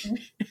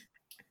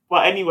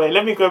 But anyway,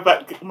 let me go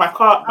back. Long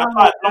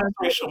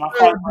story short, my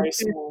car is very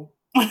small.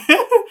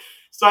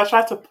 So I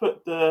tried to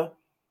put the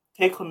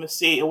cake on the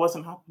seat. It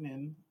wasn't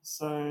happening.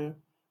 So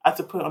I had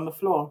to put it on the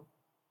floor.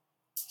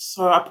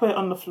 So I put it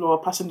on the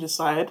floor, passenger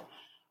side.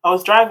 I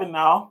was driving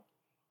now.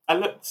 I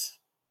looked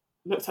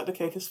at the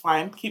cake, it's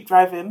fine. Keep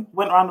driving.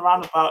 Went around the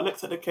roundabout,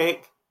 looked at the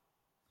cake.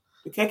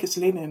 The cake is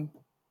leaning.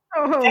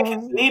 The cake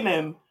is Oh.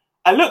 leaning.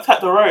 I looked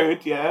at the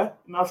road, yeah,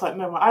 and I was like,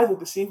 no, my eyes are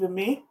deceiving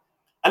me.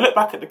 I look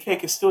back at the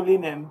cake, it's still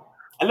leaning.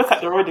 I look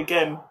at the road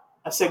again.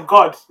 I said,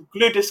 God,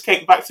 glue this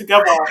cake back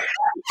together.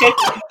 The cake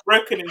is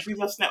broken in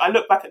Jesus' name. I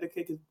look back at the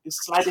cake,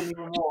 it's sliding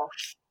even more.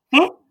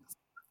 Hmm?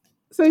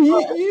 So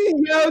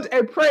you yelled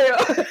a prayer.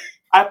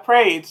 I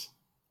prayed,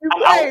 You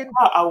and prayed.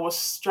 I was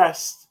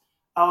stressed.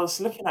 I was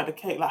looking at the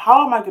cake, like,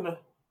 how am I going to.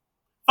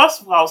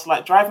 First of all, I was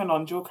like driving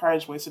on dual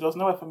carriageway, so there was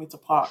nowhere for me to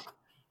park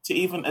to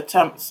even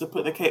attempt to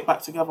put the cake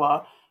back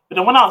together. But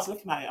then when I was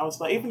looking at it, I was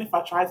like, even if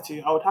I tried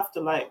to, I would have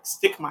to like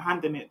stick my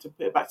hand in it to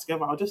put it back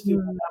together. I'll just do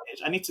more Mm.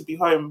 damage. I need to be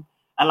home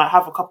and like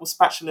have a couple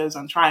spatulas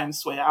and try and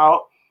sort it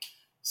out.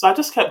 So I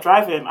just kept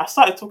driving. I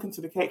started talking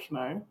to the cake, you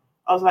know.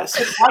 I was like,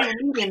 sis, why are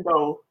you leaving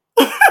though?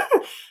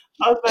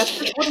 I was like,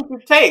 sis, what did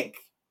you take?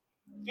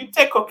 Did you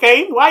take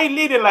cocaine? Why are you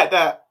leading like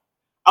that?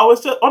 I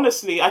was just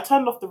honestly, I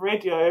turned off the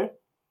radio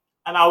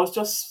and I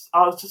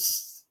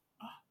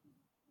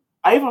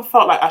even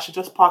felt like I should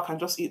just park and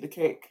just eat the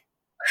cake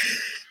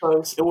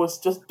because it was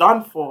just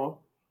done for.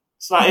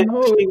 So I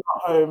No.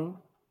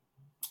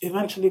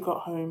 eventually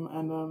got home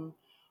and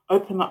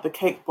opened up the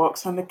cake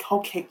box and the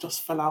whole cake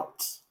just fell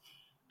out.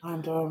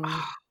 And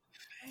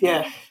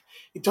yeah,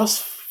 it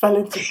just fell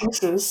into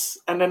pieces.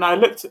 And then I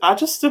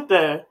just stood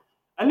there.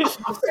 I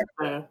literally just stood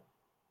there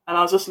and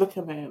I was just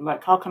looking at it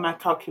like, how can I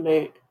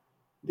calculate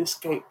this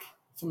cake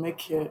to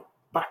make it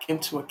back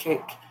into a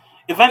cake?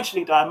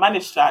 Eventually, though, I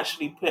managed to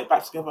actually put it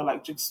back together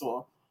like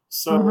jigsaw.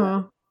 So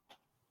Uh-huh.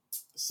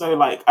 So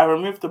like I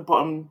removed the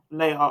bottom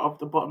layer of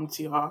the bottom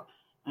tier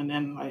and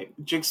then like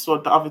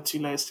jigsawed the other 2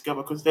 layers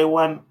together because they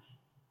were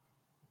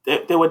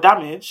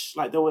damaged,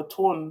 like they were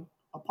torn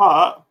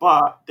apart,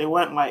 but they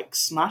weren't like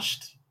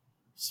smashed.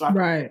 So I could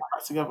put it Right.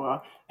 back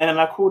together. And then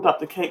I called up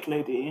the cake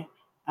lady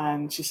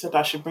and she said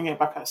I should bring it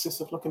back at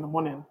 6 o'clock in the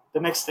morning the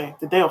next day,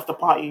 the day of the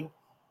party.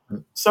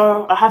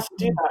 So I had to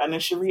do that and then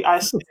she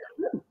re-iced it.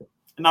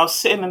 And I was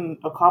sitting in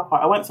a car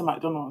park. I went to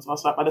McDonald's. I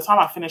was like, by the time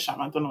I finish at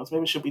McDonald's,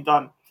 maybe she'll be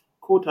done.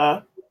 Called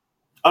her.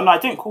 Oh no, I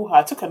didn't call her.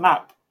 I took a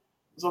nap.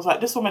 So I was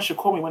like, this woman should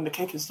call me when the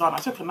cake is done. I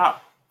took a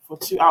nap for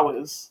 2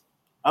 hours.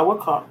 I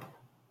woke up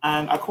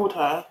and I called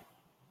her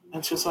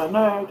and she was like,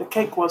 no, the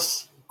cake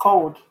was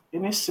cold. It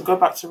needs to go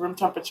back to room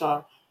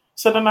temperature.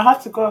 So then I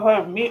had to go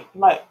home.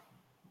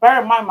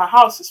 Bear in mind, my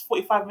house is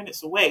 45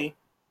 minutes away.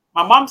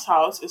 My mum's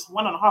house is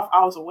 1.5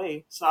 hours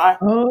away. So I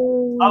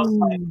was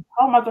like, Oh.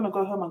 how am I going to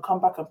go home and come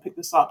back and pick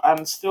this up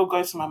and still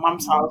go to my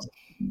mum's house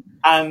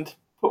and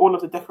put all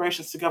of the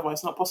decorations together?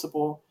 It's not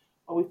possible.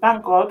 But we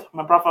thank God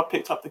my brother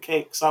picked up the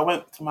cake. So I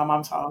went to my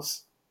mum's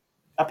house.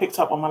 I picked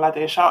up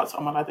Omalade. Shout out to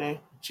Omalade.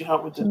 She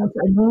helped with the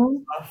Uh-huh.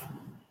 stuff.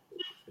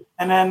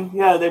 And then,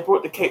 yeah, they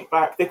brought the cake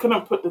back. They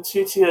couldn't put the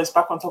 2 tiers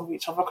back on top of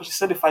each other because she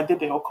said if I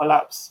did it, it'll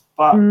collapse.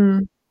 But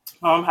Mm.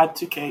 my mum had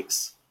 2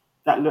 cakes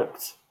that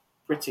looked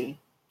pretty.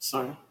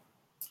 So,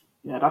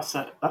 yeah, that's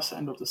it. That's the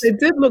end of the They story.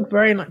 did look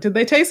very nice. Did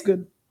they taste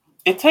good?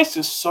 It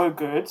tasted so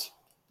good.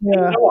 And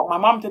you Yeah. know what? My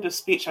mum did a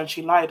speech and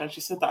she lied and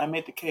she said that I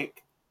made the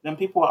cake. Then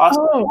people were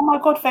asking, Oh. oh my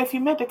God, Faith, you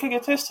made the cake.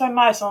 It tastes so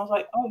nice. And I was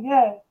like, oh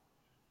yeah.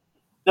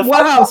 The first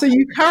Wow. So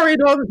you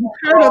carried on. You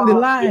carried on the you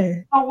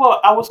lie. know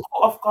what? I was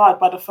caught off guard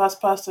by the first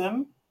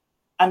person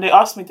and they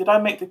asked me, did I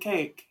make the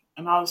cake?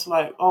 And I was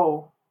like,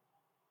 oh,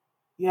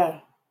 yeah.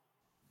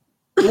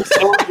 Yes,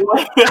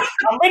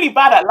 I'm really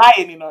bad at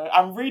lying, you know.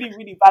 I'm really,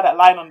 really bad at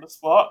lying on the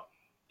spot.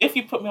 If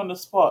you put me on the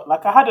spot,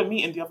 like I had a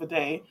meeting the other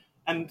day,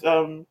 and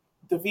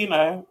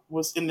Davino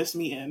was in this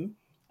meeting,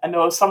 and there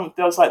was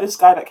like this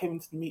guy that came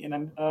into the meeting,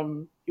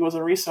 and he was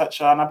a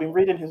researcher, and I've been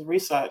reading his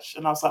research,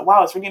 and I was like,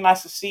 wow, it's really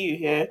nice to see you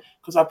here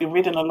because I've been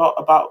reading a lot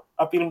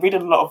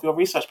of your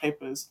research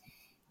papers,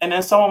 and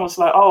then someone was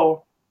like,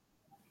 oh,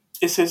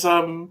 is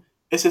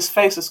his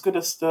face as good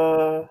as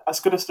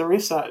the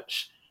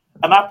research?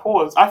 And I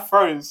paused, I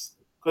froze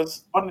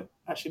because on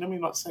actually let me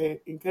not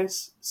say in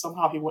case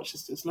somehow he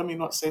watches this. Let me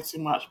not say too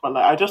much, but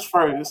like I just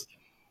froze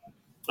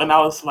and I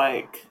was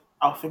like,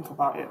 I'll think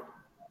about it.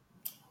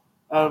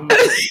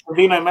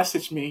 Vino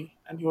messaged me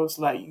and he was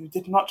like, "You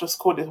did not just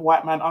call this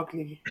white man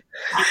ugly."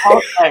 I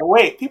was like,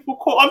 "Wait, people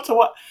caught on to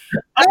what?"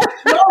 I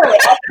don't know.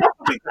 I tried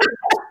to think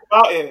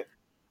about it.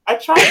 I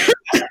tried.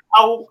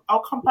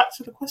 I'll come back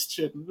to the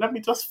question. Let me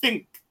just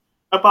think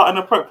about an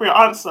appropriate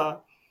answer.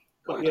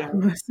 But yeah,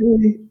 I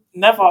see.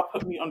 never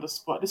put me on the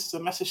spot. This is a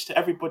message to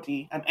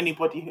everybody and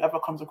anybody who ever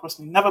comes across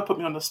me. Never put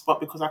me on the spot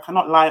because I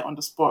cannot lie on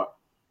the spot.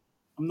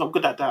 I'm not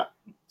good at that.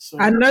 So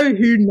I know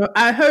who not.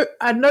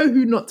 I know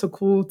who not to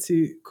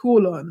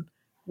call on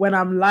when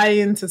I'm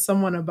lying to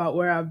someone about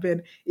where I've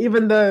been,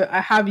 even though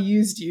I have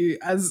used you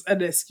as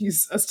an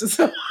excuse as to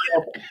some.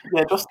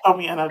 yeah, just tell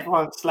me in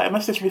advance. Like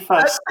message me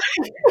first.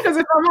 Because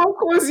if my mom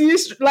calls you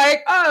like,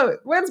 oh,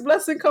 when's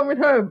Blessing coming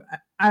home?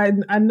 I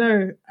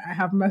know I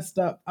have messed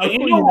up. I'll But you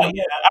call know you what? then.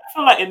 Yeah, I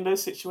feel like in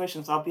those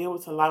situations, I'll be able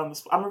to lie on the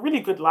spot. I'm a really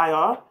good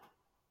liar,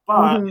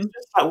 but it's Hmm.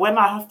 just like when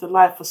I have to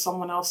lie for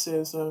someone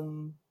else's, I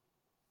don't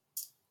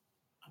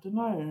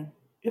know.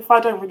 If I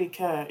don't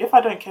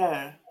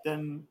care,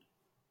 then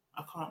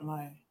I can't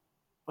lie.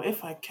 But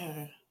if I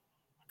care,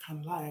 I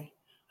can lie.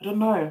 I don't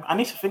know. I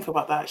need to think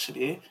about that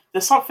actually.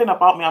 There's something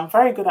about me. I'm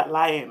very good at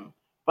lying,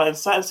 but in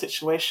certain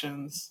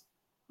situations,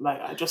 like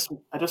I just You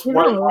won't.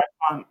 know, I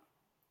can't.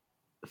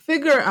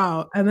 figure it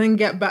out and then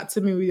get back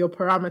to me with your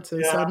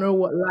parameters so I Yeah, know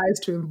what lies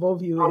to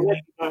involve you I'll let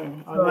in. you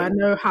know. I'll So let I you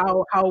know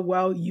how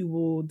well you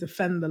will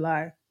defend the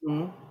lie.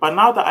 know. But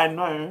now that I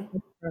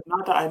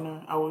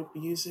know, I will be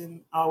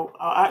using. I'll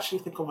actually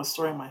think of a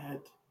story in my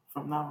head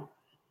from now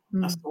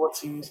as Mm. to what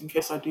to use in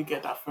case I do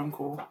get that phone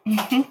call.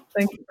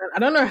 Thank you. I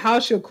don't know how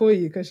she'll call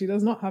you because she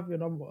does not have your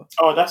number.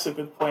 Oh, that's a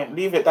good point.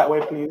 Leave it that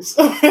way, please.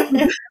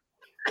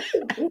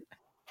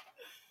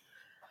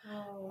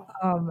 Oh.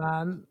 Oh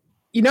man.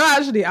 You know,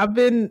 actually, I've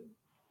been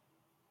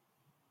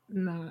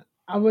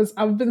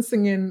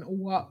singing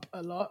WAP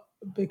a lot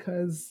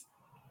because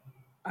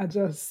I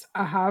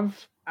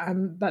have,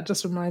 and that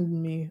just reminded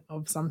me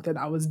of something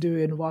I was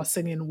doing while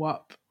singing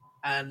WAP,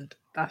 and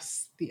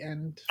that's the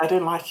end. I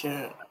didn't like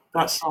it.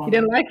 That You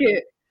didn't song. like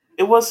it?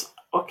 It was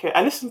okay.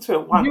 I listened to it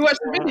Did you once. watch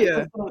the Yeah, it video?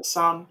 just didn't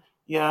sound.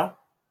 Yeah,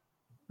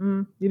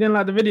 You didn't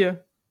like the video?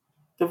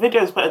 the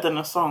video is better than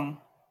the song.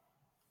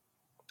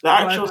 The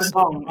Well, I actual don't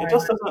know song, it why.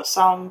 just doesn't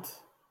sound.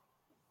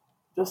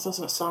 Just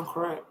doesn't sound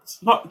correct.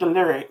 Not the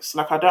lyrics.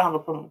 Like I don't have a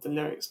problem with the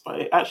lyrics,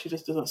 but it actually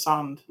just doesn't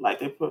sound like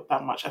they put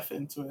that much effort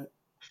into it.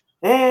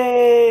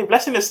 Hey,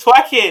 Blessing is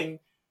twerking.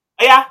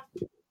 Oh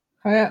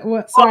yeah.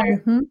 What? Oh, Sorry.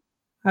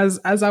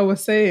 As I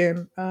was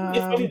saying,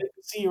 if only they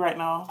could see you right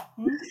now.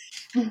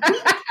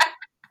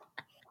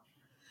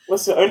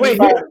 What's the only wait. fans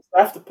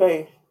I have to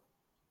pay?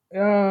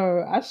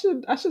 Oh, I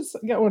should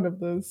get one of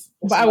those,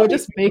 but I Listen, I'll would be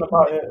just make thinking it.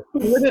 about it.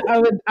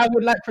 I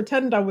would like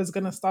pretend I was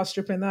gonna start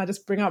stripping. Then I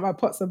just bring out my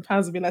pots and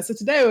pans and be like, so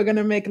today we're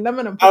gonna make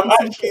lemon and I'm poppy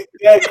seed cake. actually,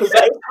 yeah, because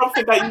that is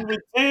something that you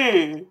would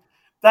do.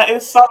 That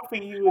is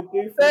something you would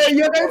do for So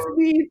you're going to sure.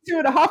 need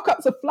 2.5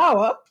 cups of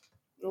flour,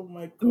 Oh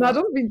my and I'll god.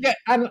 just be get.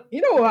 And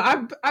you know what?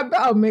 I bet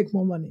I'll make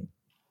more money.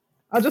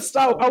 I'll just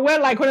start. I'll wear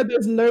like one of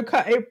those low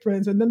cut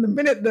aprons, and then the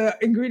minute the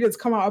ingredients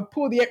come out, I'll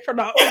pull the apron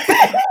out.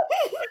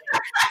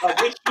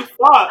 I wish you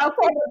thought. I'll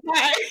pull the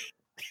bag.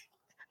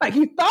 Like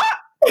you thought?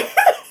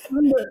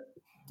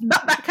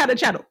 Not that kind of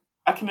channel.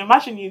 I can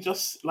imagine you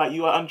just like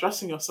you are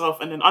undressing yourself,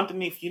 and then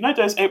underneath, you know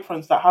those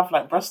aprons that have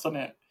like breast on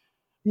it,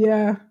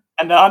 Yeah,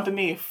 and then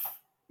underneath,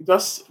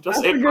 just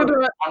that's a good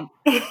apron. one.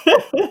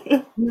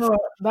 No,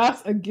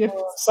 that's a gift.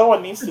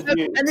 Someone needs to Just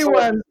do. Someone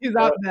anyone needs who's to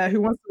out there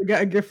who wants to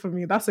get a gift from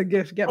me, that's a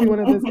gift. Get me one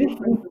of those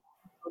aprons do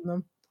from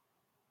them.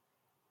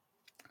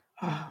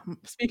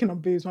 Speaking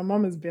of boobs, my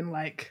mom has been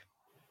like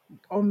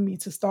on me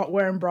to start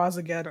wearing bras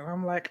again, and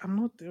I'm like, I'm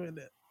not doing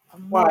it.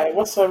 I'm not. Why?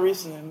 What's her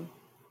reasoning?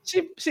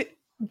 She she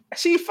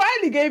she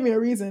finally gave me a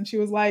reason. She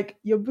was like,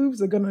 "Your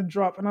boobs are gonna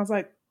drop," and I was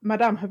like,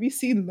 "Madam, have you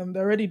seen them?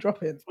 They're already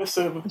dropping."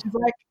 Listen, And she's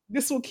like,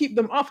 "This will keep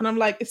them off," and I'm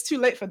like, "It's too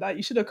late for that.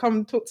 You should have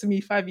come talk to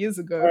me 5 years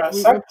ago.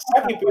 We're past that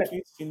saggy point." boobs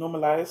need to be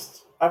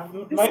normalized. I've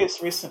It's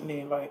noticed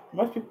recently, like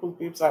most people's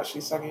boobs are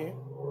actually saggy.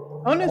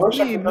 I wish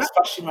I honestly, could just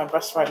flash you my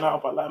breasts right now,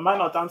 but like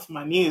mine are down to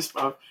my knees,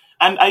 bro.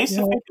 And I used to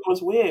yeah, think it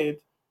was weird,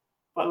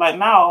 but like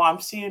now I'm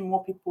seeing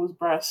more people's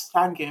breasts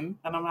hanging,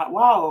 and I'm like,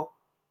 wow,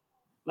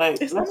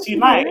 like it's let's honestly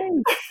the unite.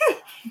 way.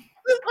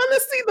 It's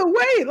honestly the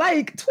way.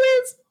 Like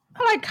twins,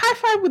 are like high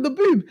five with the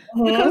boob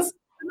Hmm. because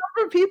the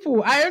number of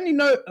people I only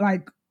know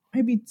like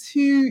maybe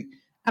two,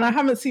 and I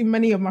haven't seen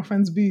many of my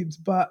friends' boobs,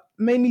 but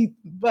mainly,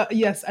 but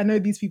yes, I know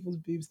these people's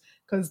boobs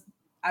because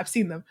I've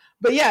seen them.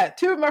 But yeah,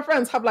 two of my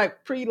friends have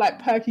like pretty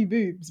like perky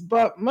boobs,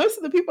 but most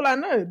of the people I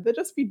know they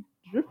just be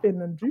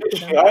dripping and drooping,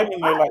 Literally, and I'm I like, only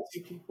know like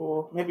two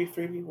people, maybe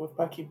three people with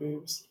perky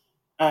boobs,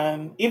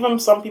 and even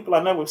some people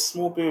I know with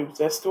small boobs,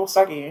 they're still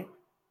saggy.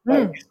 Like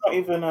mm, it's not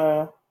even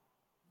a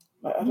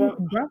like I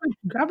don't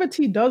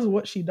gravity does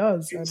what she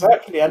does, and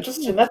exactly, and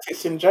just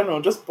genetics in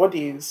general, just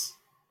bodies.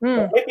 Like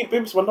mm, maybe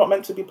boobs were not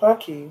meant to be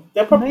perky.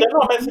 maybe, They're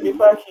not meant to be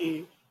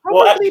perky.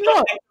 Well, probably actually,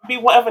 not. they can be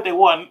whatever they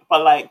want,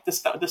 but like the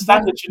That,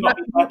 standard should that not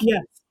be perky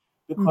yes.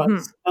 because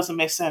Mm-hmm. it doesn't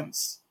make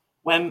sense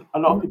when a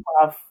lot of people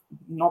have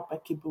not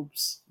perky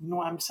boobs. You know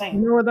what I'm You saying?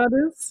 know what that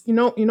is? You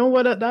know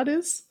what that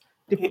is?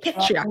 The patriarchy.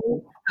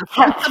 Patriarchal.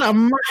 I said a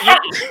man,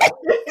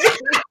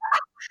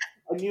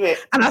 I knew it.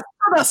 and I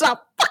said us our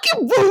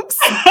fucking boobs.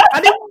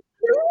 I didn't.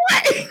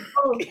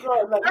 Oh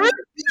god, like I leave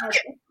my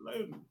boobs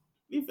alone.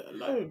 Leave it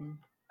alone.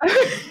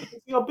 really-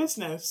 It's your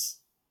business.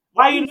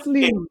 Why are you Honestly,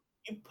 looking?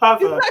 You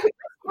pervert. exactly.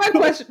 My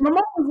question. My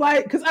mom was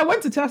like, because I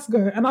went to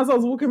Tesco, and as I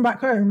was walking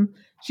back home,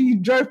 she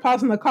drove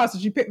past in the car, so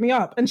she picked me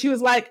up, and she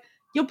was like,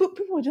 "Your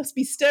people will just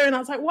be staring." I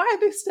was like, "Why are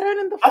they staring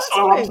in the That's first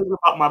what my mum place?" says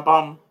about my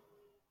bum.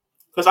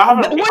 Because I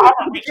haven't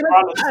reached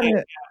bralette stage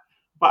yet,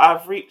 but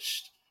I've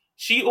reached.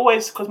 She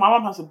always, because my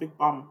mum has a big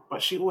bum,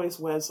 but she always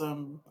wears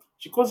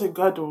She calls it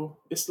girdle.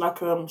 It's like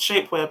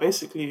shapewear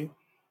basically,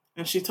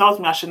 and she tells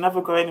me I should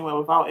never go anywhere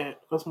without it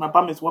because my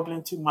bum is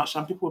wobbling too much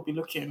and people will be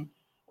looking.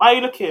 Why are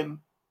you looking?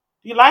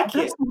 Do you like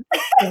it?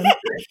 That's my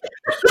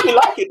If you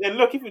like it, then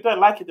look. If you don't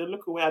like it, then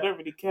look away. I don't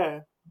really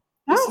care.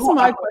 This is That's what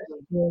my I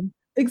question.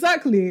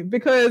 Exactly,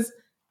 because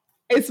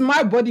it's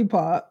my body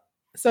part.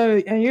 So,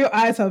 and your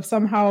eyes have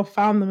somehow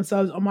found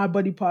themselves on my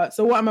body part.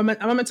 So, what am I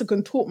meant to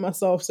contort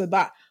myself so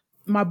that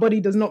my body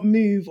does not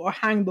move or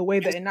hang the way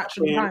that it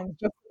naturally exactly. hangs,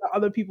 just so that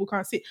other people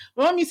can't see?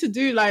 My mom used to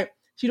do like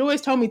she'd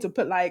always tell me to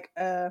put like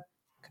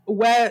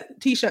wear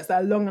t-shirts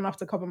that are long enough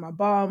to cover my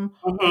bum,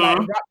 or like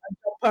Mm-hmm. wrap my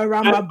jumper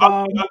around Those my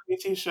bum. ugly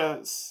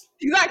t-shirts.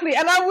 Exactly.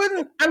 And I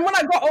wouldn't, and when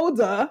I got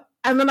older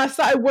and then I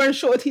started wearing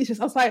shorter t-shirts,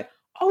 I was like,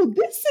 oh,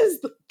 this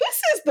is the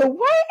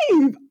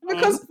wave. Mm-hmm.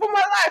 Because for my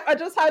life, I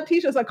just had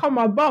t-shirts that come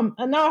my bum,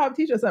 and now I have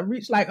t-shirts that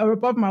reach like are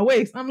above my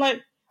waist. I'm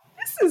like,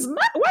 this is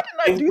mad. Why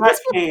didn't I do this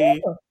Exactly.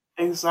 before?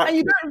 And you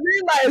Exactly. don't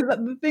realize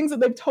that the things that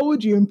they've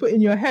told you and put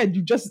in your head,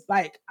 you just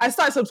like, I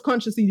started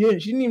subconsciously doing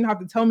it. She didn't even have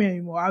to tell me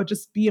anymore. I would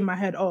just be in my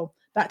head, oh,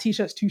 that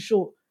t-shirt's too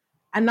short.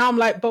 And now I'm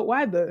like, but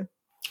why though?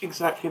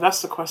 Exactly.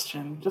 That's the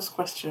question. Just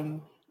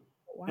question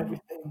Why?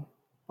 everything.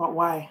 But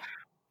why?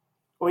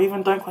 Or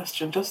even don't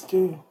question. Just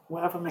do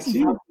whatever makes Just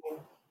you do.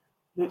 happy.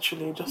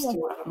 Literally, just Yeah. do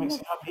whatever makes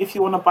you happy. If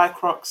you want to buy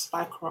Crocs,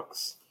 buy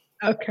Crocs.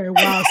 Okay,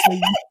 wow. So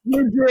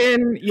you're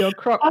doing your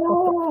Croc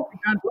Oh,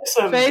 propaganda.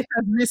 listen. Faith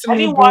has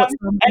recently bought Anyone, some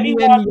blue and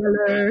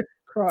anyone. yellow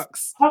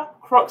Crocs.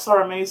 Crocs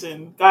are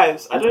amazing,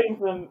 guys. I don't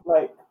even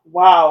like.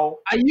 Wow.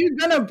 Are you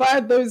gonna buy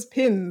those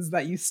pins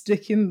that you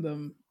stick in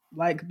them?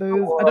 Like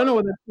those, I don't know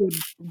what they're called,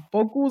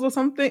 boggles or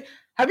something.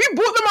 Have you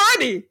bought them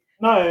already?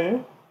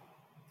 No,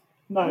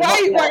 no, not Why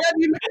yet. are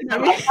you looking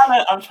at Listen,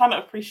 me? I'm trying to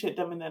appreciate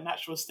them in their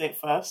natural state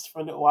first for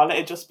a little while. Let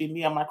it just be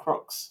me and my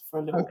Crocs for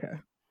a little. Okay,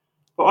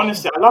 But sure.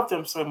 honestly, I love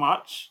them so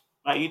much.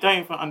 Like you don't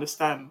even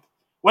understand.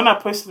 When I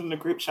posted in the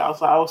group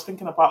chat, I was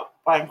thinking about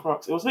buying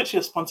Crocs. It was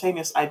literally a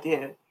spontaneous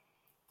idea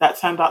that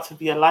turned out to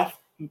be a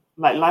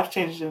life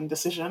changing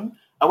decision.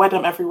 I wear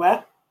them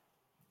everywhere.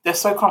 They're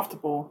so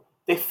comfortable.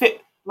 They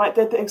fit like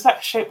they're the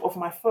exact shape of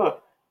my foot.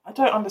 I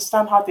don't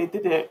understand how they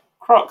did it.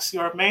 Crocs,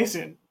 you're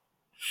amazing.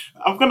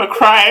 I'm gonna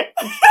cry.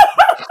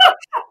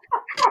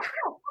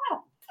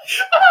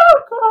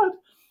 Oh god.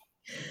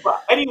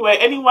 But anyway,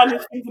 anyone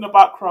who's thinking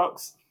about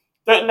Crocs,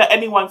 don't let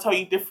anyone tell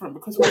you different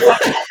because we're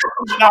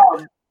not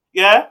down.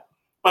 Yeah?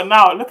 But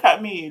now look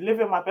at me,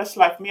 living my best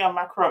life, me and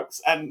my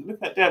Crocs, and look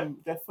at them.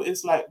 Their foot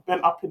is like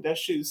bent up in their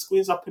shoe,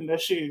 squeezed up in their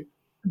shoe.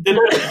 They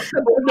look I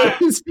don't know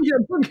whose feet you're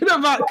talking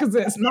about because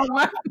it's not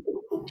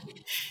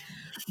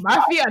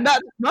my feet. And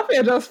that my feet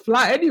are just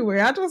flat anyway.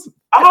 I just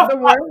I fit have them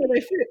flat wherever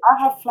they fit.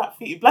 I have flat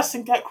feet.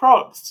 Blessing get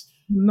Crocs.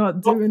 I'm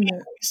not Your doing feet it. will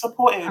be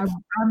supported.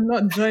 I'm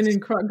not joining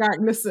Croc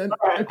Gang. Listen,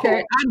 Alright,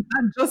 okay, cool.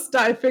 I just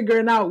started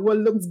figuring out what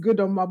looks good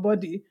on my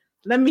body.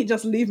 Let me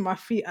just leave my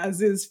feet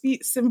as is.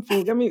 Feet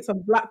simple. Get me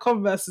some black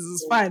Converses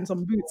is fine.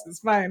 Some boots is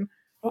fine.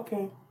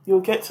 Okay. You'll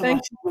get to my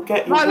Thank you. you'll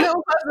My get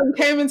little cousin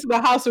came into the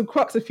house with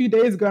Crocs a few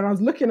days ago, and I was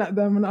looking at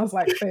them, and I was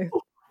like, "Faith,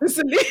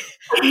 listen,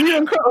 you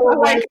and Crocs oh are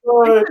my like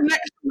god.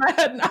 next to my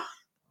head now."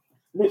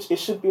 Literally, it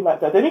should be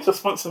like that. They need to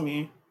sponsor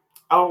me.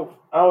 I'll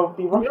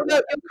be rocking You're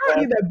them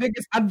currently their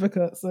biggest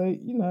advocate, so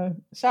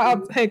shout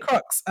out, hey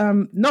Crocs.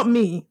 Not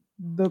me,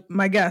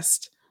 my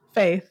guest,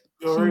 Faith.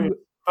 You're She rude.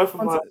 Both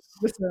of wants us. to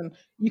listen.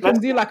 You can Let's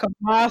do like a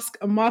mask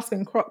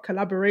and Croc for your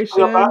collaboration.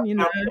 birthday, I'm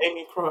getting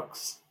you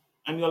Crocs.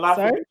 And your life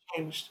will Sorry, be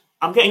changed.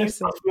 I'm getting you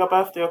listen. Crocs for your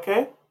birthday,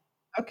 okay?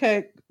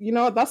 Okay,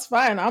 that's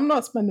fine. I'm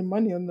not spending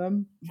money on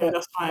them, Okay, but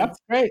that's fine. that's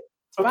great.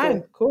 It's Okay.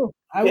 fine. Cool.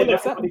 I'm I will getting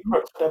accept everybody them.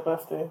 Crocs for their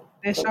birthday.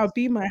 They shall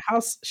be my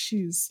house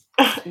shoes.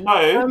 No,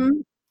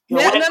 you're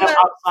Yeah, wearing no, them no.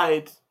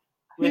 outside.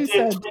 We're Who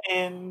doing said?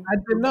 twinning. I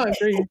did not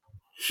agree.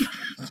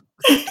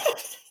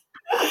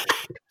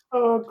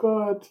 Oh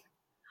god.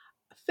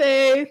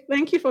 Faye,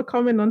 thank you for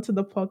coming onto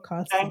the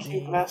podcast Thank you,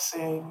 today.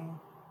 blessing.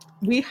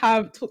 We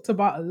have talked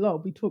about a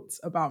lot. We talked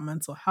about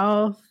mental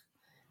health.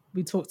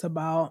 We talked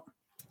about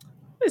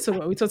we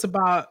talked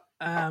about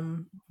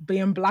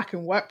being black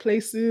in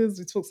workplaces.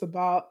 We talked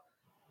about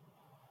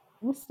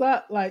what's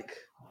that like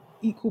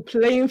equal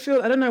playing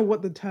field. I don't know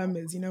what the term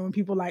is. When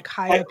people like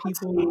hire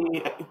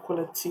people.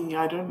 Equality,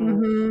 I don't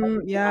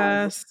know.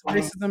 Yes,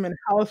 racism in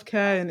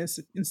healthcare and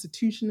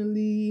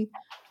institutionally.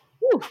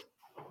 Whew.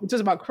 We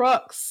talked about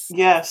Crocs.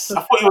 Yes, So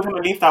I thought you were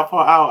going to leave that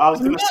part out. I was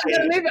I'm going to not say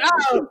gonna it. leave it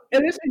out.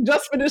 And if you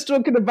just finished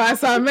talking about,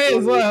 so I may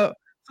as well.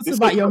 We Talk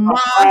about spoke your about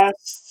mask.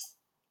 breasts.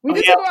 We Oh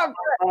did yeah, talk about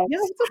yeah,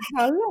 we talked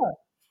about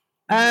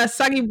a lot.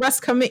 Saggy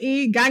breast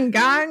committee,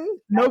 gang,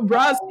 no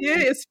bras here.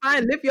 It's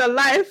fine. Live your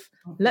life.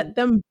 Let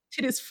them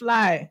titties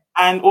fly.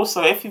 and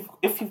also if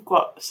you've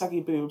got saggy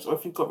boobs or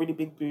if you've got really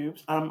big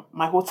boobs,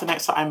 my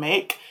Hortonets that I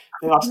make,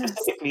 they are Yes.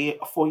 specifically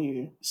for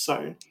you.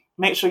 So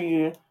make sure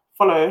you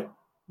follow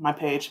my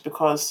page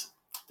because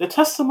the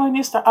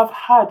testimonies that I've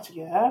had,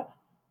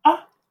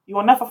 you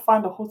will never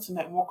find a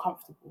halterneck more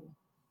comfortable.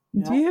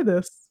 Do you hear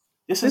this?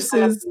 This This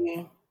gonna is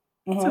be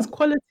this is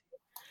quality.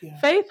 yeah.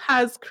 Faith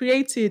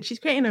she's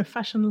creating a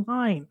fashion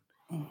line.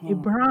 A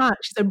brand.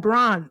 She's a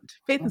brand.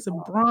 Faith is a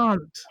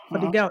brand for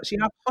the girl. She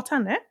have halter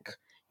neck,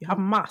 you have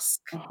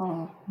mask,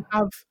 you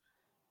have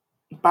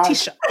Bag.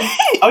 t-shirt.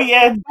 Oh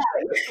yeah.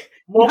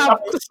 You have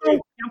cushion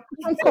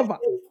cover.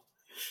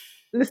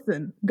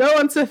 Listen, go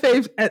onto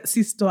Faith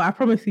Etsy store. I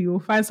promise you'll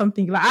find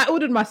something. Like I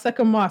ordered my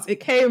second mask. It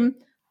came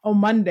on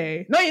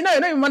Monday. No, not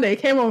even Monday. It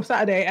came on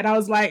Saturday, and I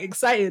was like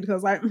excited because I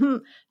was like,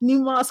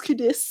 new mask,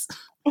 this.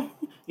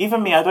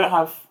 Even me, I don't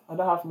have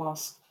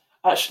masks.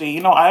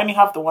 Actually, I only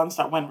have the ones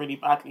that went really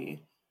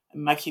badly,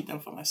 and I keep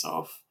them for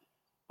myself.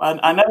 But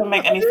I never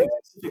make anything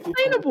specifically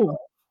sustainable.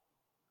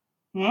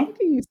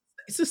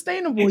 It's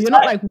sustainable. Exactly. You're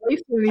not like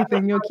wasting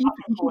anything. You're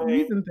keeping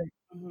using things.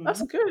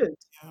 That's good.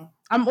 Yeah.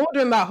 I'm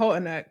ordering that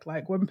halterneck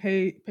like when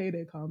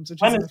payday comes.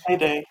 When is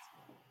payday?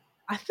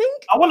 I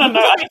think I want to know.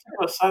 I need to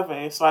do a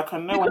survey so I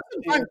can know when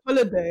it's bank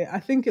holiday. I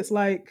think it's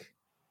like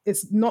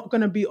it's not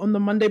going to be on the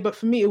Monday, but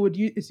for me,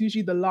 it's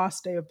usually the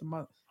last day of the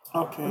month.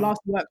 Okay. The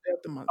last work day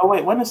of the month. Oh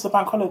wait, when is the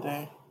bank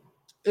holiday?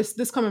 It's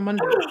this coming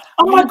Monday.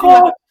 Oh my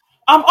god,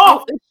 I'm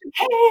off.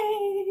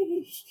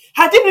 Hey,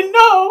 I didn't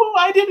know.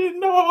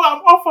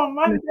 I'm off on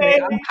Monday.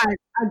 I'm hyped.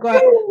 I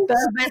got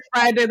Thursday,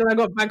 Friday, then I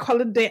got bank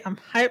holiday. I'm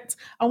hyped.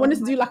 I wanted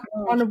to do like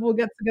a carnival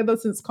get together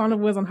since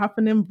carnival isn't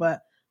happening,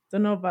 but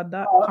don't know about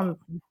that.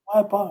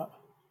 Why but?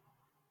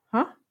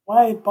 Huh?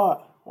 Why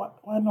but?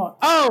 Why not?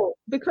 Oh,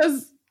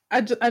 because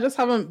I just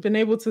haven't been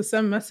able to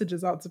send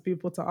messages out to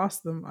people to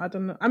ask them. I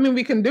don't know. I mean,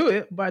 we can do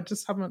it, but I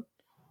just haven't.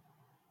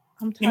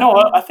 You know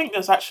what? I think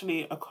there's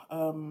actually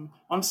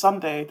on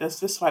Sunday.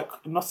 There's this like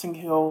Notting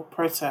Hill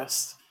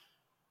protest.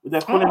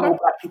 They're calling all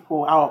black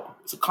people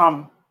out to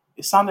come.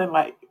 It sounded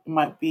like it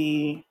might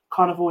be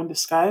carnival in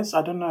disguise.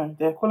 I don't know.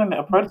 They're calling it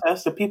a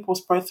protest, a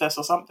people's protest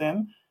or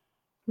something.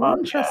 But,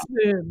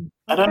 interesting.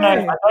 I don't know.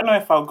 I don't know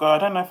if I'll go. I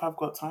don't know if I've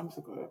got time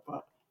to go.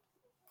 But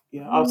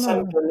yeah, I'll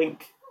send the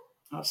link.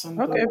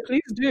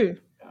 Please do.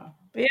 Yeah.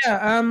 But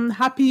yeah,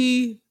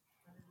 happy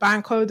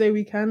bank holiday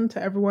weekend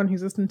to everyone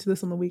who's listening to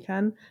this on the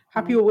weekend.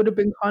 Happy it would have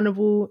been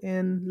carnival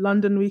in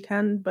London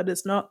weekend, but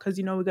it's not because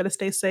we got to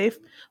stay safe.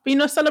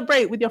 But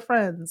celebrate with your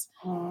friends.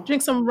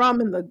 Drink some rum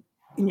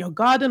in your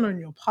garden or in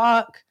your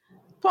park.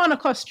 Put on a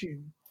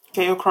costume.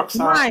 Get your Crocs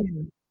out.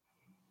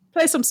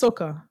 Play some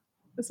soccer.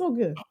 It's all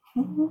good.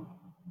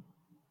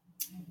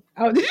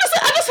 Oh, did you just?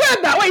 I just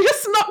heard that. Wait,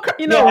 just not. What?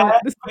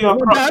 This your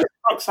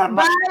Crocs out.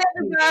 Bye,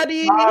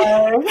 everybody.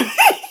 Bye.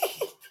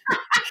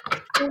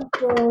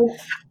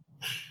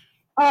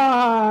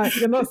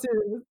 You're not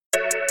serious.